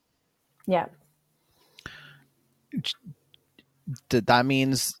 149. Yeah. That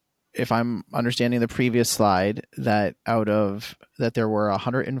means, if I'm understanding the previous slide, that there were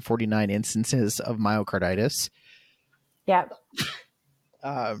 149 instances of myocarditis. Yeah.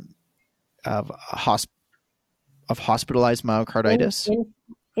 Of hospitalized myocarditis.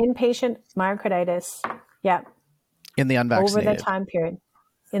 Inpatient myocarditis. Yeah. In the over the unvaccinated. time period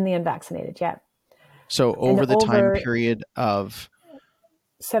in the unvaccinated. Yeah. So over the time period of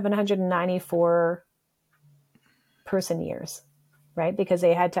 794 person years, right? Because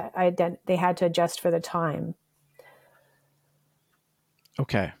they had to adjust for the time.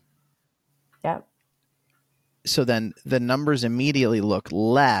 Okay. Yeah. So then the numbers immediately look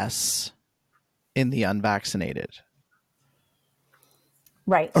less in the unvaccinated.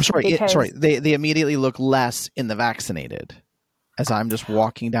 Right. Oh, sorry. They immediately look less in the vaccinated as I'm just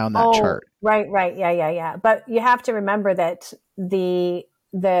walking down that chart. Right. Yeah. But you have to remember that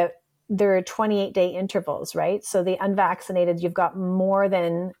there are 28-day intervals, right? So the unvaccinated, you've got more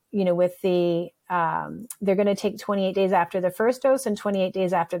than, with the, they're going to take 28 days after the first dose and 28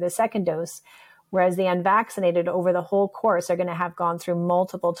 days after the second dose. Whereas the unvaccinated over the whole course are going to have gone through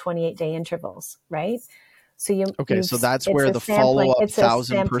multiple 28-day intervals, right? So so that's where the follow-up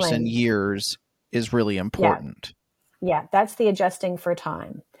 1,000-person years is really important. Yeah, that's the adjusting for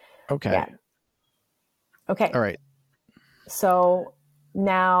time. Okay. Yeah. Okay. All right. So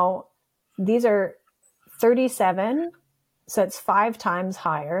now these are 37. So it's 5 times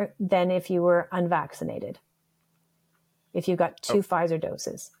higher than if you were unvaccinated. If you got 2 Pfizer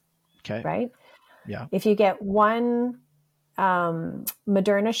doses. Okay. Right? Yeah. If you get one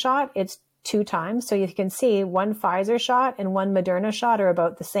Moderna shot, it's 2 times. So you can see 1 Pfizer shot and 1 Moderna shot are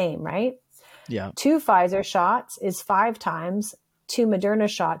about the same, right? Yeah. 2 Pfizer shots is 5 times. 2 Moderna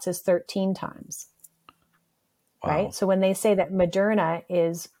shots is 13 times. Wow. Right. So when they say that Moderna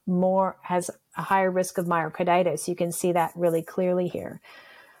has a higher risk of myocarditis, you can see that really clearly here.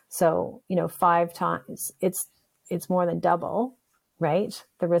 So, 5 times, it's more than double, right?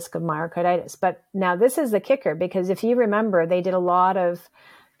 The risk of myocarditis. But now this is the kicker, because if you remember, they did a lot of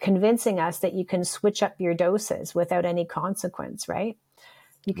convincing us that you can switch up your doses without any consequence, right?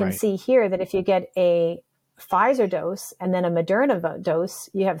 You can see here that if you get a Pfizer dose and then a Moderna dose,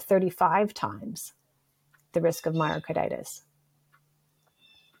 you have 35 times the risk of myocarditis.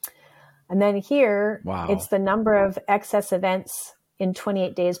 And then here, It's the number of excess events in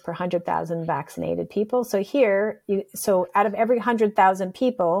 28 days per 100,000 vaccinated people. So here, out of every 100,000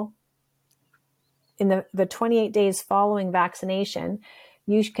 people in the 28 days following vaccination,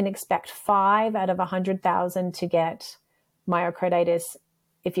 you can expect 5 out of 100,000 to get myocarditis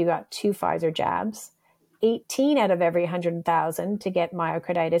if you got 2 Pfizer jabs, 18 out of every 100,000 to get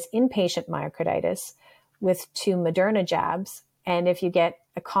myocarditis, inpatient myocarditis, with 2 Moderna jabs. And if you get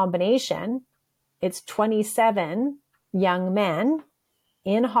a combination, it's 27 young men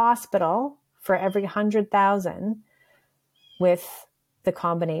in hospital for every 100,000 with the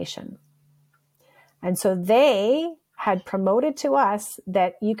combination. And so they had promoted to us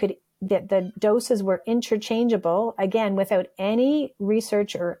that that the doses were interchangeable, again, without any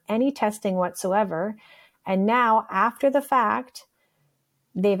research or any testing whatsoever. And now, after the fact,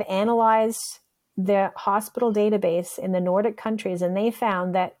 they've analyzed the hospital database in the Nordic countries, and they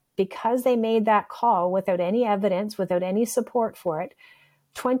found that because they made that call without any evidence, without any support for it,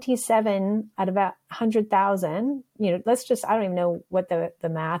 27 out of 100,000, I don't even know what the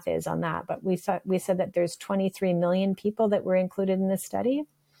math is on that, but we said that there's 23 million people that were included in this study.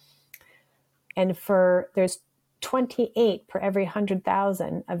 And there's 28 per every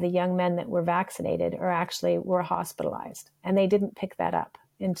 100,000 of the young men that were vaccinated were hospitalized. And they didn't pick that up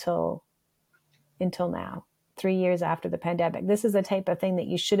until now, 3 years after the pandemic. This is the type of thing that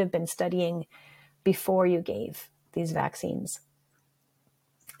you should have been studying before you gave these vaccines.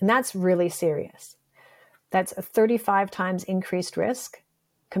 And that's really serious. That's a 35 times increased risk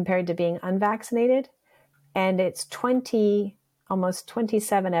compared to being unvaccinated. And it's almost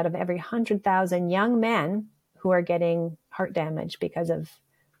 27 out of every 100,000 young men who are getting heart damage because of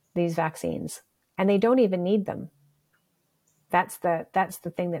these vaccines. And they don't even need them. That's the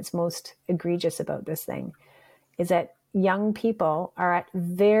thing that's most egregious about this thing, is that young people are at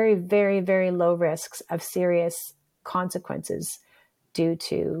very, very, very low risks of serious consequences due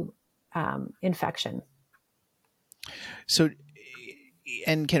to infection. So,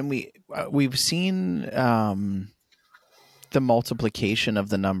 and we've seen the multiplication of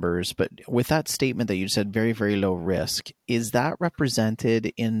the numbers, but with that statement that you said, very, very low risk, is that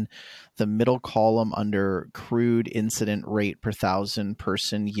represented in the middle column under crude incident rate per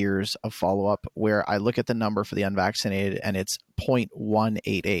 1,000-person years of follow-up, where I look at the number for the unvaccinated and it's 0.188?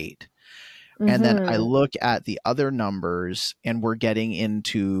 Mm-hmm. And then I look at the other numbers and we're getting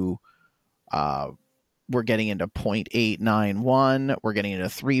into 0.891, we're getting into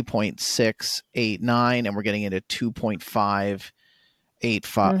 3.689, and we're getting into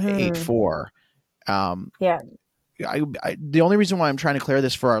 2.584. Yeah. the only reason why I'm trying to clear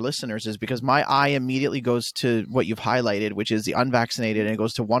this for our listeners is because my eye immediately goes to what you've highlighted, which is the unvaccinated, and it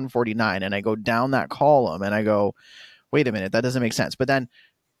goes to 149, and I go down that column and I go, wait a minute, that doesn't make sense. But then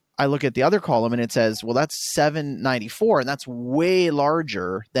I look at the other column and it says, well, that's 794, and that's way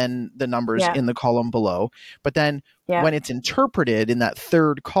larger than the numbers Yeah. in the column below. But then Yeah. when it's interpreted in that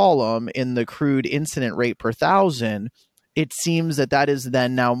third column in the crude incident rate per thousand, it seems that that is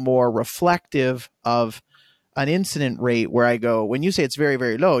then now more reflective of an incident rate where I go, when you say it's very,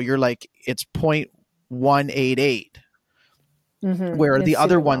 very low, you're like, it's 0.188, where the It's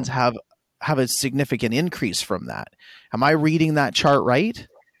other super ones low. have a significant increase from that. Am I reading that chart right?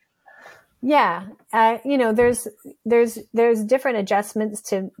 Yeah. There's different adjustments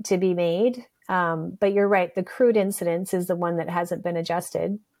to be made. But you're right. The crude incidence is the one that hasn't been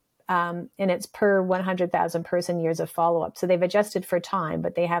adjusted. And it's per 100,000 person years of follow-up. So they've adjusted for time,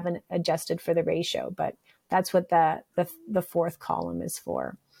 but they haven't adjusted for the ratio. But that's what the fourth column is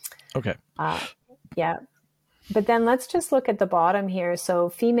for. Okay. Yeah. But then let's just look at the bottom here. So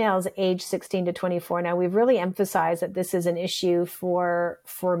females age 16 to 24. Now we've really emphasized that this is an issue for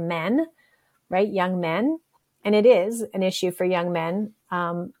men, right? Young men. And it is an issue for young men.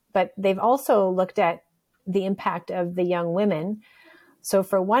 But they've also looked at the impact of the young women. So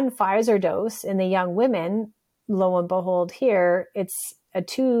for one Pfizer dose in the young women, lo and behold here, it's a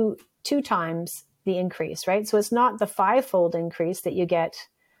two times the increase, right? So it's not the 5-fold increase that you get.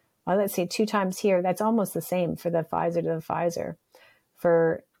 Well, let's see, 2 times here. That's almost the same for the Pfizer to the Pfizer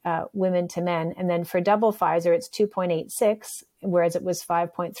for women to men. And then for double Pfizer, it's 2.86, whereas it was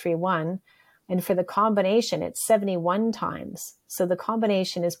 5.31. And for the combination, it's 71 times. So the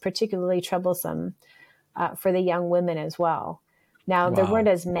combination is particularly troublesome for the young women as well. Now, There weren't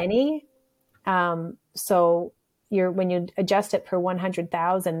as many. So when you adjust it per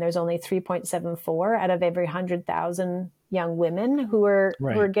 100,000, there's only 3.74 out of every 100,000 young women who are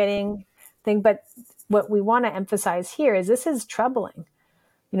getting thing. But what we want to emphasize here is this is troubling.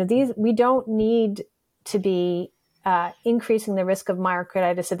 We don't need to be increasing the risk of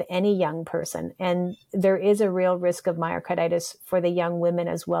myocarditis of any young person. And there is a real risk of myocarditis for the young women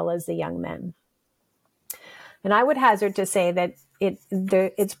as well as the young men. And I would hazard to say that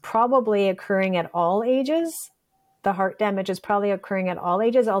it's probably occurring at all ages. The heart damage is probably occurring at all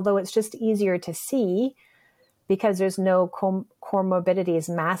ages, although it's just easier to see because there's no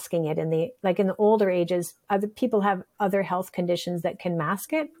comorbidities masking it. In the older ages, other people have other health conditions that can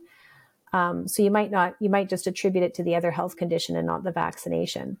mask it. So you might just attribute it to the other health condition and not the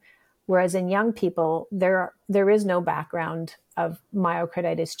vaccination. Whereas in young people, there is no background of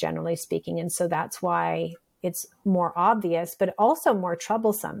myocarditis, generally speaking. And so that's why it's more obvious, but also more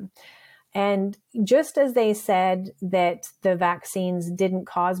troublesome. And just as they said that the vaccines didn't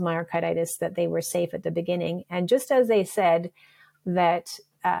cause myocarditis, that they were safe at the beginning, and just as they said that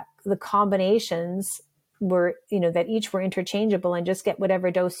the combinations were, that each were interchangeable and just get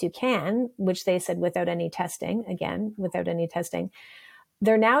whatever dose you can, which they said without any testing,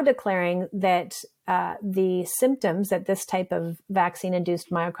 they're now declaring that the symptoms that this type of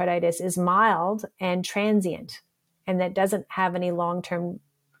vaccine-induced myocarditis is mild and transient, and that doesn't have any long-term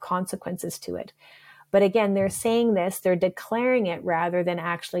consequences to it. But again, they're declaring it rather than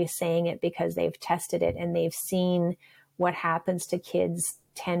actually saying it because they've tested it and they've seen what happens to kids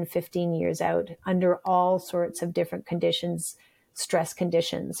 10, 15 years out under all sorts of different conditions, stress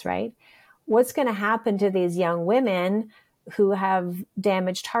conditions, right? What's going to happen to these young women who have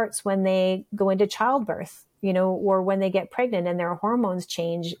damaged hearts when they go into childbirth, or when they get pregnant and their hormones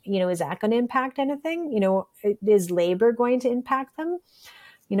change? Is that going to impact anything? Is labor going to impact them?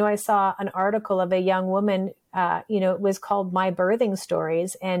 I saw an article of a young woman, it was called My Birthing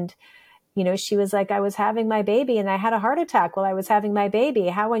Stories. And, she was like, I was having my baby and I had a heart attack while I was having my baby.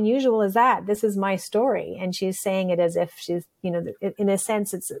 How unusual is that? This is my story. And she's saying it as if she's, in a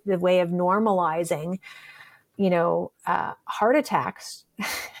sense, it's the way of normalizing, heart attacks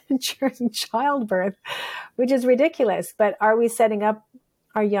during childbirth, which is ridiculous. But are we setting up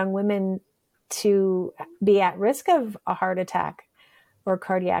our young women to be at risk of a heart attack or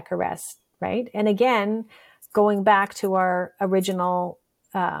cardiac arrest, right? And again, going back to our original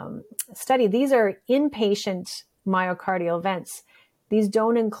study, these are inpatient myocardial events. These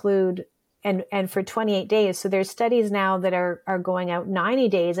don't include, and for 28 days. So there's studies now that are going out 90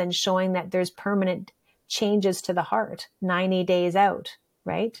 days and showing that there's permanent changes to the heart 90 days out,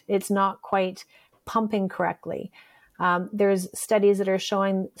 right? It's not quite pumping correctly. There's studies that are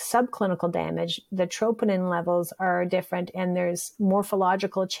showing subclinical damage. The troponin levels are different, and there's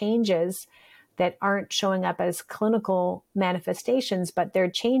morphological changes that aren't showing up as clinical manifestations, but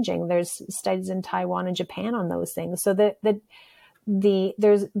they're changing. There's studies in Taiwan and Japan on those things. So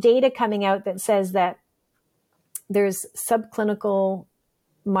there's data coming out that says that there's subclinical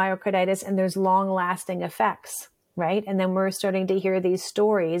myocarditis and there's long lasting effects, right? And then we're starting to hear these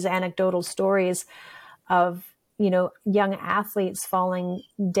stories, anecdotal stories of, young athletes falling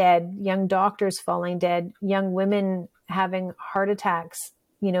dead, young doctors falling dead, young women having heart attacks,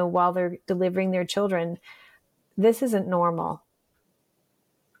 while they're delivering their children. This isn't normal.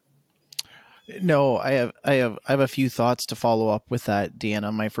 No, I have a few thoughts to follow up with that,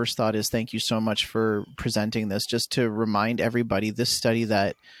 Deanna. My first thought is thank you so much for presenting this. Just to remind everybody, this study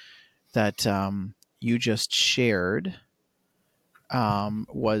that you just shared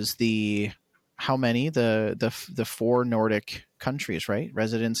was how many the 4 Nordic countries, right?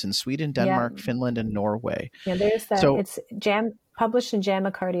 Residents in Sweden, Denmark, Finland, and Norway. Yeah, there's that. So, it's published in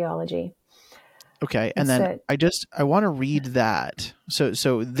JAMA Cardiology. Okay, and then I want to read that.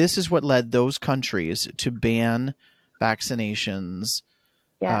 So this is what led those countries to ban vaccinations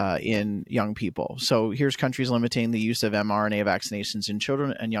in young people. So here's countries limiting the use of mRNA vaccinations in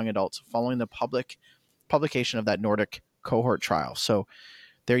children and young adults following the publication of that Nordic cohort trial. So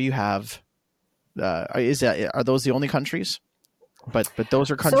there you have. Are those the only countries? But those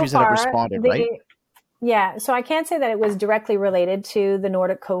are countries that have responded, right? Yeah, so I can't say that it was directly related to the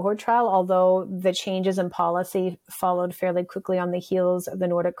Nordic cohort trial, although the changes in policy followed fairly quickly on the heels of the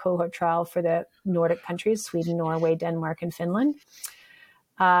Nordic cohort trial for the Nordic countries, Sweden, Norway, Denmark, and Finland.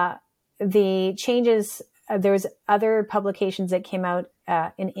 The changes, there was other publications that came out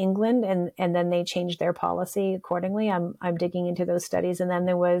in England, and then they changed their policy accordingly. I'm digging into those studies. And then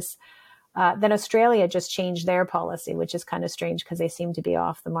there was then Australia just changed their policy, which is kind of strange because they seem to be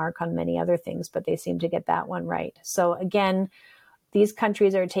off the mark on many other things, but they seem to get that one right. So again, these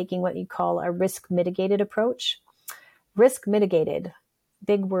countries are taking what you call a risk mitigated approach. Risk mitigated,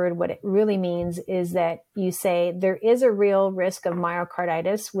 big word. What it really means is that you say there is a real risk of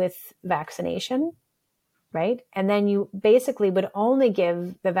myocarditis with vaccination, right? And then you basically would only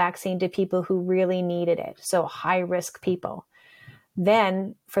give the vaccine to people who really needed it. So high risk people.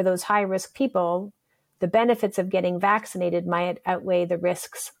 Then for those high risk people, the benefits of getting vaccinated might outweigh the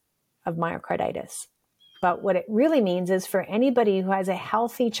risks of myocarditis. But what it really means is for anybody who has a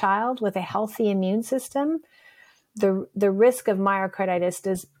healthy child with a healthy immune system, the risk of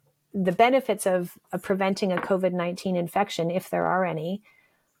myocarditis the benefits of preventing a COVID-19 infection, if there are any,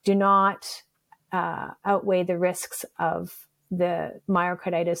 do not outweigh the risks of the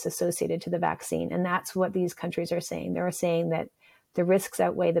myocarditis associated to the vaccine. And that's what these countries are saying. They're saying that the risks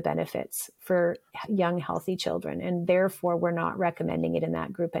outweigh the benefits for young, healthy children. And therefore, we're not recommending it in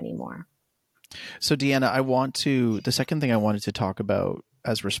that group anymore. So, Deanna, the second thing I wanted to talk about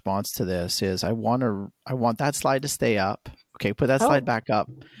as response to this is I want that slide to stay up. Okay, put that slide back up.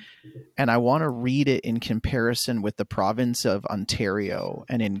 And I want to read it in comparison with the province of Ontario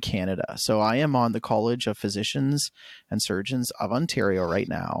and in Canada. So I am on the College of Physicians and Surgeons of Ontario right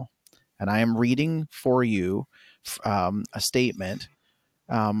now. And I am reading for you a statement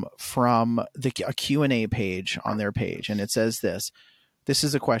from a Q&A page on their page. And it says this. This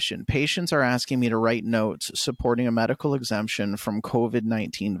is a question. Patients are asking me to write notes supporting a medical exemption from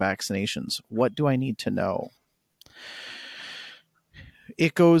COVID-19 vaccinations. What do I need to know?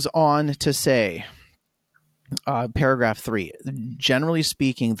 It goes on to say, paragraph 3, generally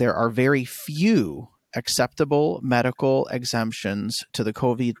speaking, there are very few acceptable medical exemptions to the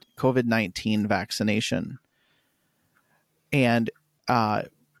COVID-19 vaccination. And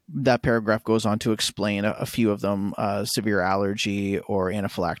that paragraph goes on to explain a few of them, severe allergy or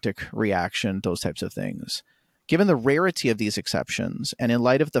anaphylactic reaction, those types of things. Given the rarity of these exceptions, and in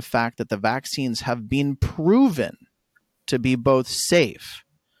light of the fact that the vaccines have been proven to be both safe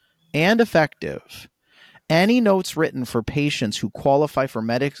and effective, any notes written for patients who qualify for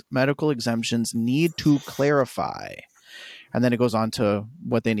medical exemptions need to clarify. And then it goes on to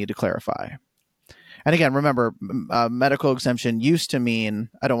what they need to clarify. And again, remember, medical exemption used to mean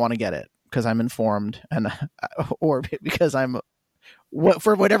I don't want to get it because I'm informed, or because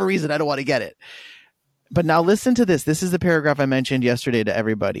for whatever reason, I don't want to get it. But now listen to this. This is the paragraph I mentioned yesterday to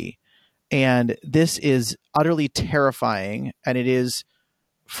everybody. And this is utterly terrifying. And it is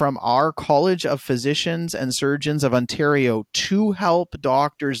from our College of Physicians and Surgeons of Ontario to help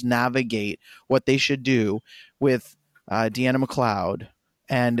doctors navigate what they should do with Deanna McLeod.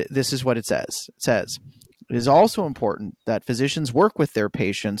 And this is what it says. It says, it is also important that physicians work with their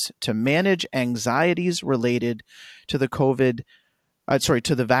patients to manage anxieties related to the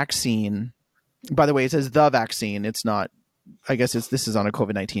to the vaccine. By the way, it says the vaccine. It's not I guess this is on a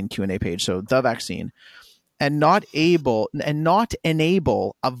COVID-19 Q&A page. So the vaccine and not enable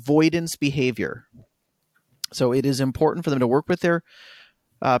avoidance behavior. So it is important for them to work with their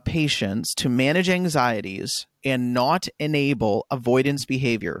patients to manage anxieties and not enable avoidance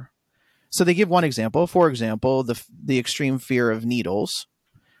behavior. So they give one example. For example, the extreme fear of needles.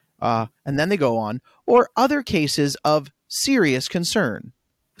 And then they go on, or other cases of serious concern.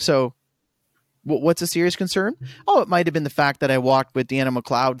 So what's a serious concern? Oh, it might have been the fact that I walked with Deanna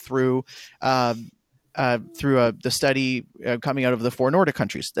McLeod through the study coming out of the 4 Nordic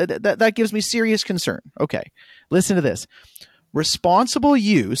countries. That gives me serious concern. Okay, listen to this. Responsible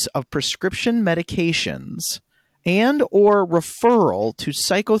use of prescription medications and or referral to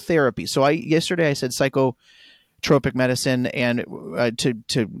psychotherapy. So yesterday I said psychotropic medicine, and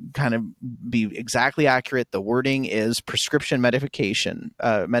to kind of be exactly accurate, the wording is prescription medication.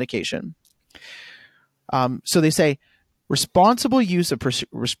 So they say responsible use of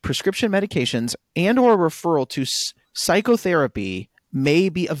prescription medications and or referral to psychotherapy may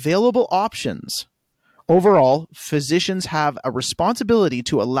be available options. Overall, physicians have a responsibility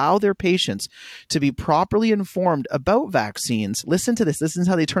to allow their patients to be properly informed about vaccines. Listen to this. This is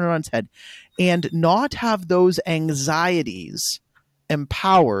how they turn it on its head. And not have those anxieties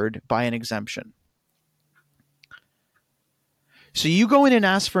empowered by an exemption. So you go in and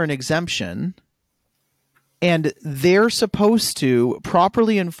ask for an exemption, and they're supposed to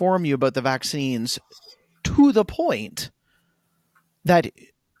properly inform you about the vaccines to the point that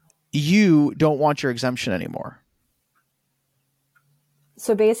you don't want your exemption anymore.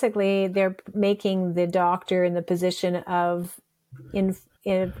 So basically, they're making the doctor in the position of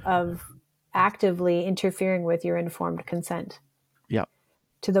actively interfering with your informed consent. Yeah.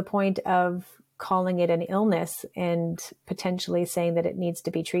 To the point of calling it an illness and potentially saying that it needs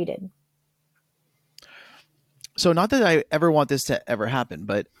to be treated. So not that I ever want this to ever happen,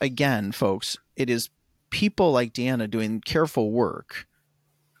 but again, folks, it is people like Deanna doing careful work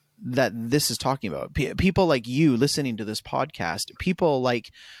that this is talking about. People like you listening to this podcast, people like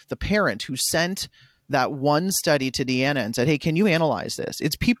the parent who sent that one study to Deanna and said, hey, can you analyze this?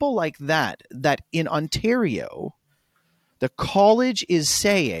 It's people like that in Ontario, the college is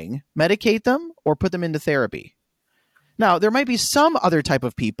saying medicate them or put them into therapy. Now, there might be some other type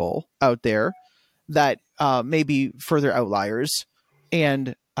of people out there that may be further outliers,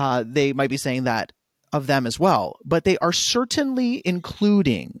 and they might be saying that of them as well. But they are certainly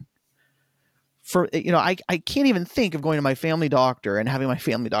including, I can't even think of going to my family doctor and having my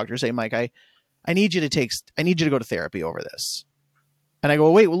family doctor say, Mike, I need you to go to therapy over this. And I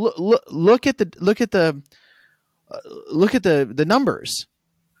go, wait, well, look at the numbers.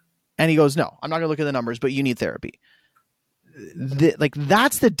 And he goes, no, I'm not going to look at the numbers, but you need therapy.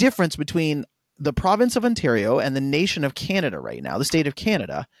 That's the difference between the province of Ontario and the nation of Canada right now, the state of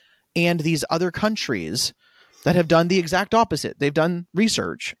Canada, and these other countries that have done the exact opposite. They've done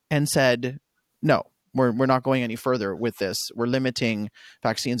research and said, no, we're not going any further with this. We're limiting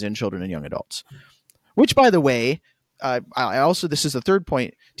vaccines in children and young adults. Which, by the way, I also, this is the third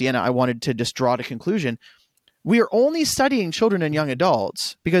point, Deanna, I wanted to just draw to conclusion. We are only studying children and young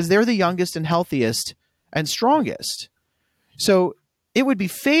adults because they're the youngest and healthiest and strongest. So it would be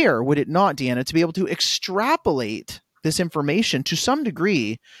fair, would it not, Deanna, to be able to extrapolate this information to some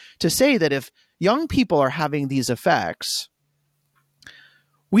degree to say that if young people are having these effects,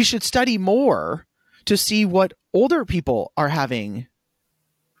 we should study more to see what older people are having.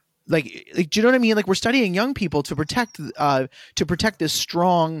 Like, do you know what I mean? Like, we're studying young people to protect this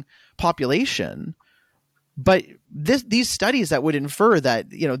strong population. But these studies that would infer that,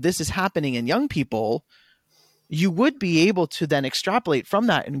 this is happening in young people, you would be able to then extrapolate from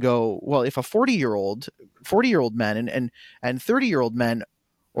that and go, well, if a 40-year-old men and 30-year-old men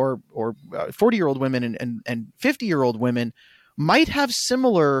or 40-year-old women and 50-year-old women might have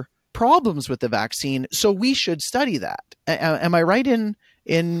similar problems with the vaccine, so we should study that. Am I right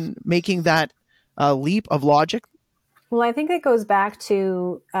in making that leap of logic? Well, I think it goes back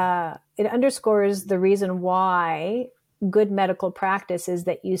to, it underscores the reason why good medical practice is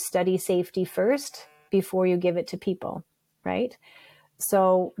that you study safety first before you give it to people, right?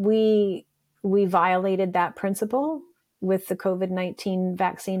 So we violated that principle with the COVID-19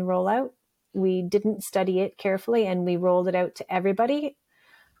 vaccine rollout. We didn't study it carefully and we rolled it out to everybody.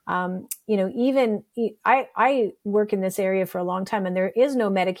 Even I work in this area for a long time, and there is no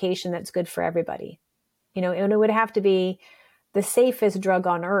medication that's good for everybody. And it would have to be the safest drug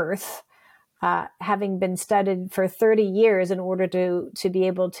on earth, having been studied for 30 years in order to be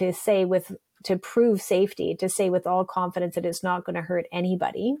able to say to prove safety, to say with all confidence that it's not going to hurt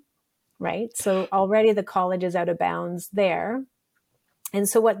anybody, right? So already the college is out of bounds there. And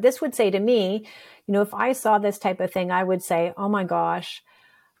so what this would say to me, if I saw this type of thing, I would say, oh my gosh,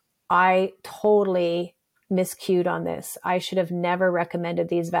 I totally miscued on this. I should have never recommended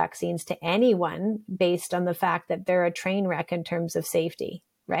these vaccines to anyone based on the fact that they're a train wreck in terms of safety,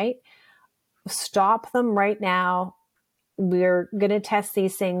 right? Stop them right now. We're going to test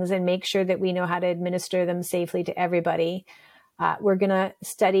these things and make sure that we know how to administer them safely to everybody. We're going to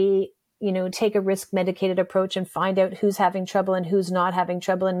study, take a risk mitigated approach and find out who's having trouble and who's not having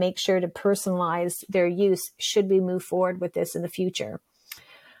trouble, and make sure to personalize their use should we move forward with this in the future.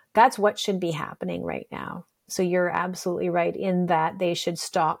 That's what should be happening right now. So you're absolutely right in that they should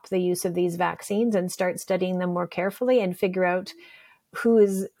stop the use of these vaccines and start studying them more carefully and figure out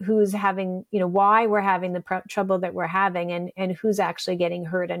who's having, why we're having the trouble that we're having, and who's actually getting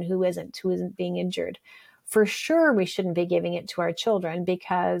hurt and who isn't being injured. For sure, we shouldn't be giving it to our children,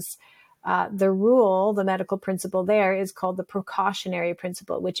 because the medical principle there is called the precautionary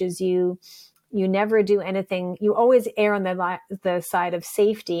principle, which is you never do anything. You always err on the side of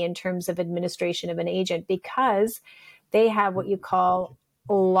safety in terms of administration of an agent, because they have what you call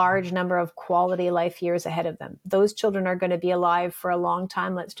a large number of quality life years ahead of them. Those children are going to be alive for a long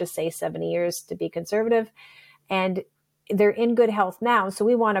time. Let's just say 70 years to be conservative. And they're in good health now. So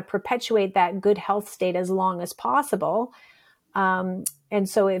we want to perpetuate that good health state as long as possible. And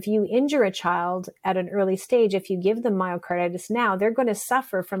so if you injure a child at an early stage, if you give them myocarditis now, they're going to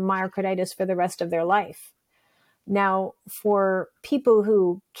suffer from myocarditis for the rest of their life. Now, for people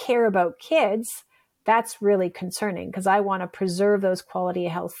who care about kids, that's really concerning, because I want to preserve those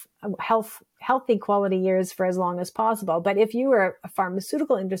healthy quality years for as long as possible. But if you were a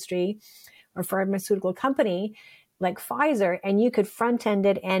pharmaceutical industry or pharmaceutical company like Pfizer, and you could front end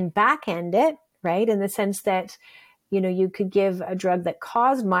it and back end it, right, in the sense that you could give a drug that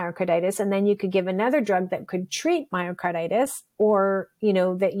caused myocarditis, and then you could give another drug that could treat myocarditis, or,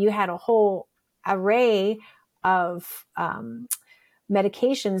 that you had a whole array of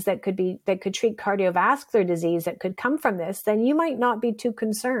medications that could treat cardiovascular disease that could come from this, then you might not be too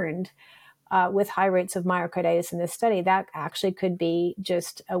concerned with high rates of myocarditis in this study. That actually could be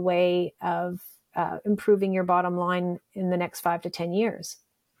just a way of improving your bottom line in the next 5 to 10 years.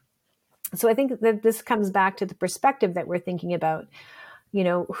 So I think that this comes back to the perspective that we're thinking about,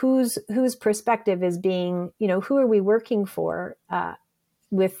 whose perspective is being, who are we working for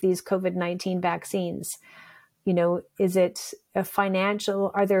with these COVID-19 vaccines? Is it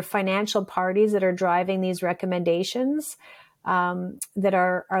are there financial parties that are driving these recommendations that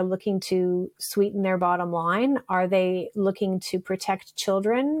are looking to sweeten their bottom line? Are they looking to protect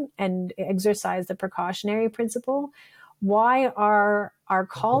children and exercise the precautionary principle? Why are our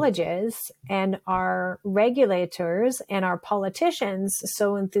colleges and our regulators and our politicians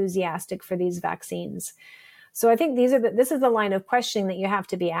so enthusiastic for these vaccines? So I think this is the line of questioning that you have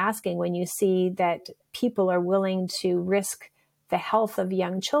to be asking when you see that people are willing to risk the health of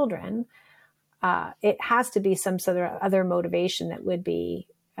young children. It has to be some sort of other motivation that would be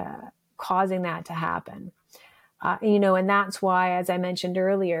causing that to happen. And that's why, as I mentioned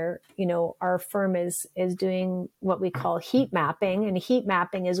earlier, our firm is doing what we call heat mapping. And heat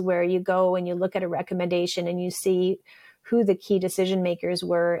mapping is where you go and you look at a recommendation and you see who the key decision makers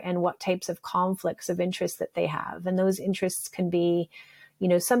were and what types of conflicts of interest that they have. And those interests can be,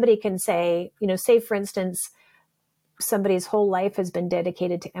 somebody can say, say, for instance, somebody's whole life has been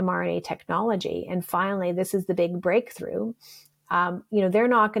dedicated to mRNA technology, and finally, this is the big breakthrough. They're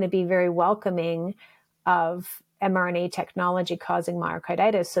not going to be very welcoming of mRNA technology causing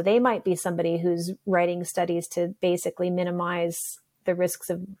myocarditis. So they might be somebody who's writing studies to basically minimize the risks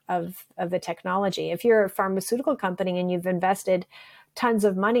of the technology. If you're a pharmaceutical company and you've invested tons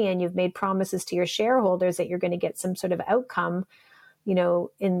of money and you've made promises to your shareholders that you're going to get some sort of outcome, in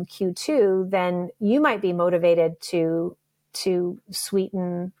Q2, then you might be motivated to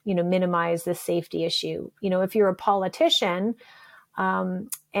sweeten, minimize the safety issue. If you're a politician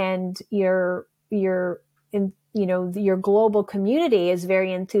and your global community is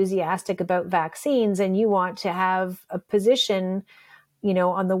very enthusiastic about vaccines and you want to have a position,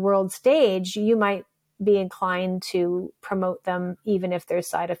 on the world stage, you might be inclined to promote them even if there's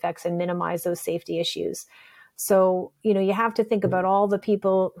side effects and minimize those safety issues. So, you have to think about all the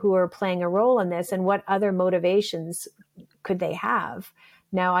people who are playing a role in this and what other motivations could they have.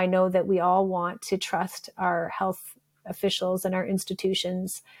 Now, I know that we all want to trust our health officials and our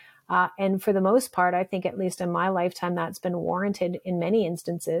institutions. And for the most part, I think, at least in my lifetime, that's been warranted in many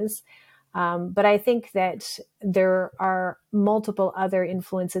instances. But I think that there are multiple other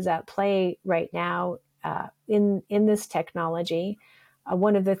influences at play right now in this technology.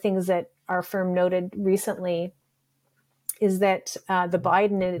 One of the things that our firm noted recently is that the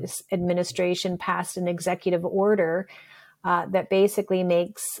Biden administration passed an executive order that basically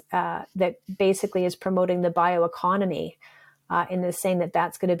is promoting the bioeconomy, and is saying that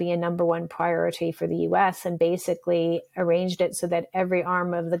that's going to be a number one priority for the U.S. and basically arranged it so that every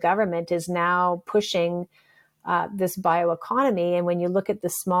arm of the government is now pushing this bioeconomy. And when you look at the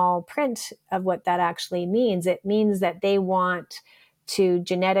small print of what that actually means, it means that they want to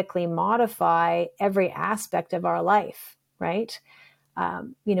genetically modify every aspect of our life, right?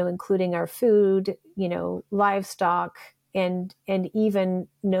 Including our food, livestock, and even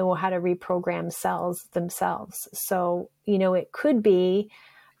know how to reprogram cells themselves. So, it could be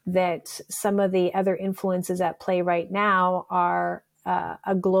that some of the other influences at play right now are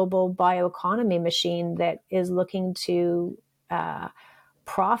a global bioeconomy machine that is looking to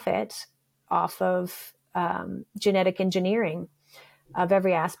profit off of genetic engineering of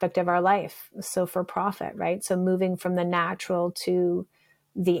every aspect of our life. So for profit, right? So moving from the natural to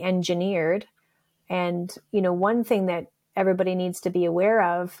the engineered. And, one thing that everybody needs to be aware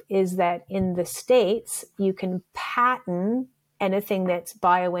of is that in the States, you can patent anything that's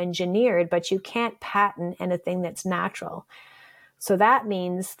bioengineered, but you can't patent anything that's natural. So that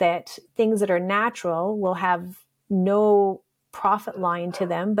means that things that are natural will have no profit line to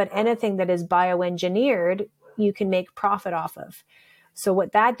them, but anything that is bioengineered, you can make profit off of. So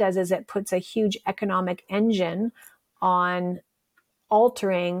what that does is it puts a huge economic engine on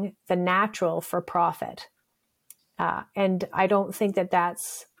altering the natural for profit. And I don't think that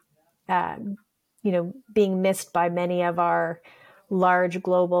that's, being missed by many of our large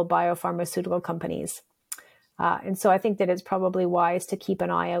global biopharmaceutical companies. And so I think that it's probably wise to keep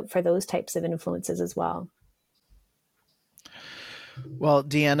an eye out for those types of influences as well. Well,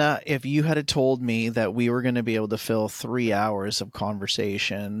 Deanna, if you had told me that we were going to be able to fill 3 hours of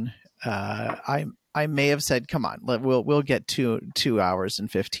conversation, I may have said, "Come on, we'll get 2 hours and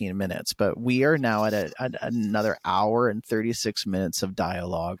 15 minutes." But we are now at another hour and 36 minutes of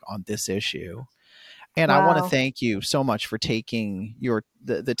dialogue on this issue. And wow. I want to thank you so much for taking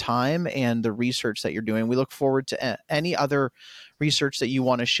the time and the research that you're doing. We look forward to any other research that you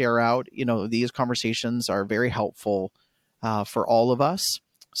want to share out. These conversations are very helpful for all of us.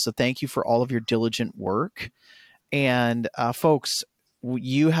 So thank you for all of your diligent work. And folks,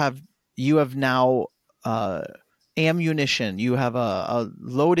 you have now ammunition. You have a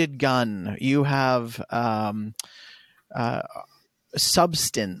loaded gun. You have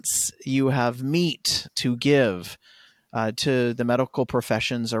substance. You have meat to give to the medical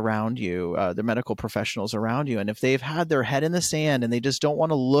professions around you, the medical professionals around you. And if they've had their head in the sand and they just don't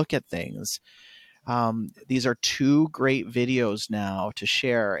want to look at things, these are 2 great videos now to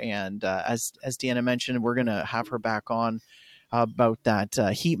share. And as Deanna mentioned, we're going to have her back on about that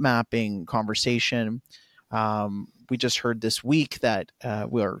heat mapping conversation. We just heard this week that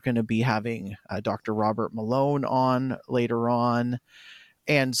we're going to be having Dr. Robert Malone on later on.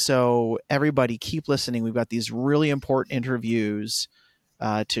 And so everybody keep listening. We've got these really important interviews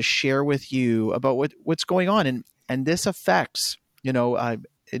to share with you about what's going on. And this affects,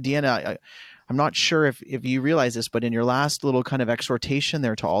 Deanna, I'm not sure if you realize this, but in your last little kind of exhortation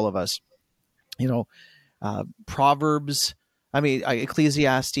there to all of us, Proverbs,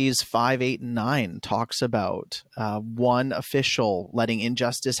 Ecclesiastes 5, 8, and 9 talks about one official letting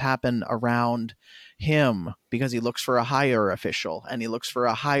injustice happen around him because he looks for a higher official and he looks for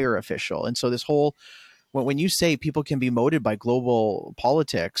a higher official. And so this whole, when you say people can be motivated by global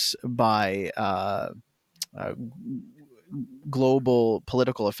politics, by global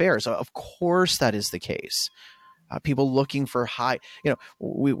political affairs, of course that is the case. People looking for high,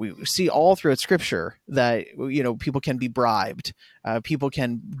 we see all throughout Scripture that people can be bribed, people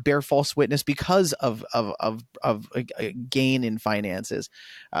can bear false witness because of a gain in finances.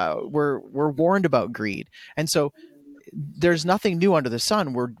 We're warned about greed, and so there's nothing new under the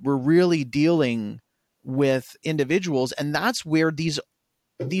sun. We're really dealing with individuals, and that's where these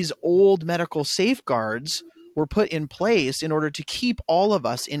old medical safeguards were put in place in order to keep all of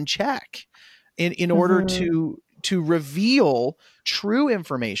us in check, in order to reveal true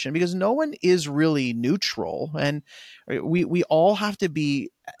information, because no one is really neutral, and we all have to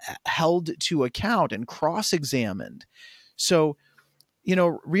be held to account and cross-examined. So,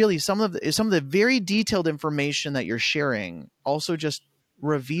 really some of the very detailed information that you're sharing also just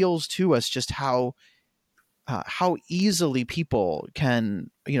reveals to us just how easily people can,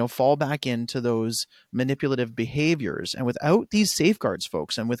 fall back into those manipulative behaviors. And without these safeguards,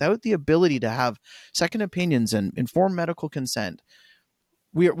 folks, and without the ability to have second opinions and informed medical consent,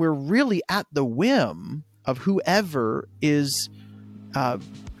 we're really at the whim of whoever is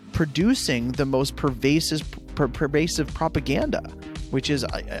producing the most pervasive propaganda, which is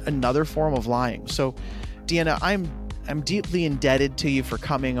another form of lying. So, Deanna, I'm deeply indebted to you for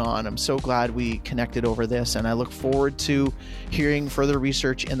coming on. I'm so glad we connected over this, and I look forward to hearing further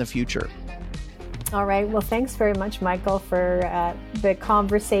research in the future. All right. Well, thanks very much, Michael, for the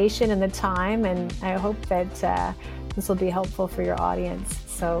conversation and the time. And I hope that this will be helpful for your audience.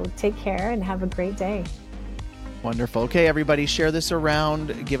 So take care and have a great day. Wonderful. Okay, everybody, share this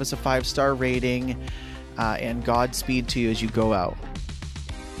around. Give us a 5-star rating, and Godspeed to you as you go out.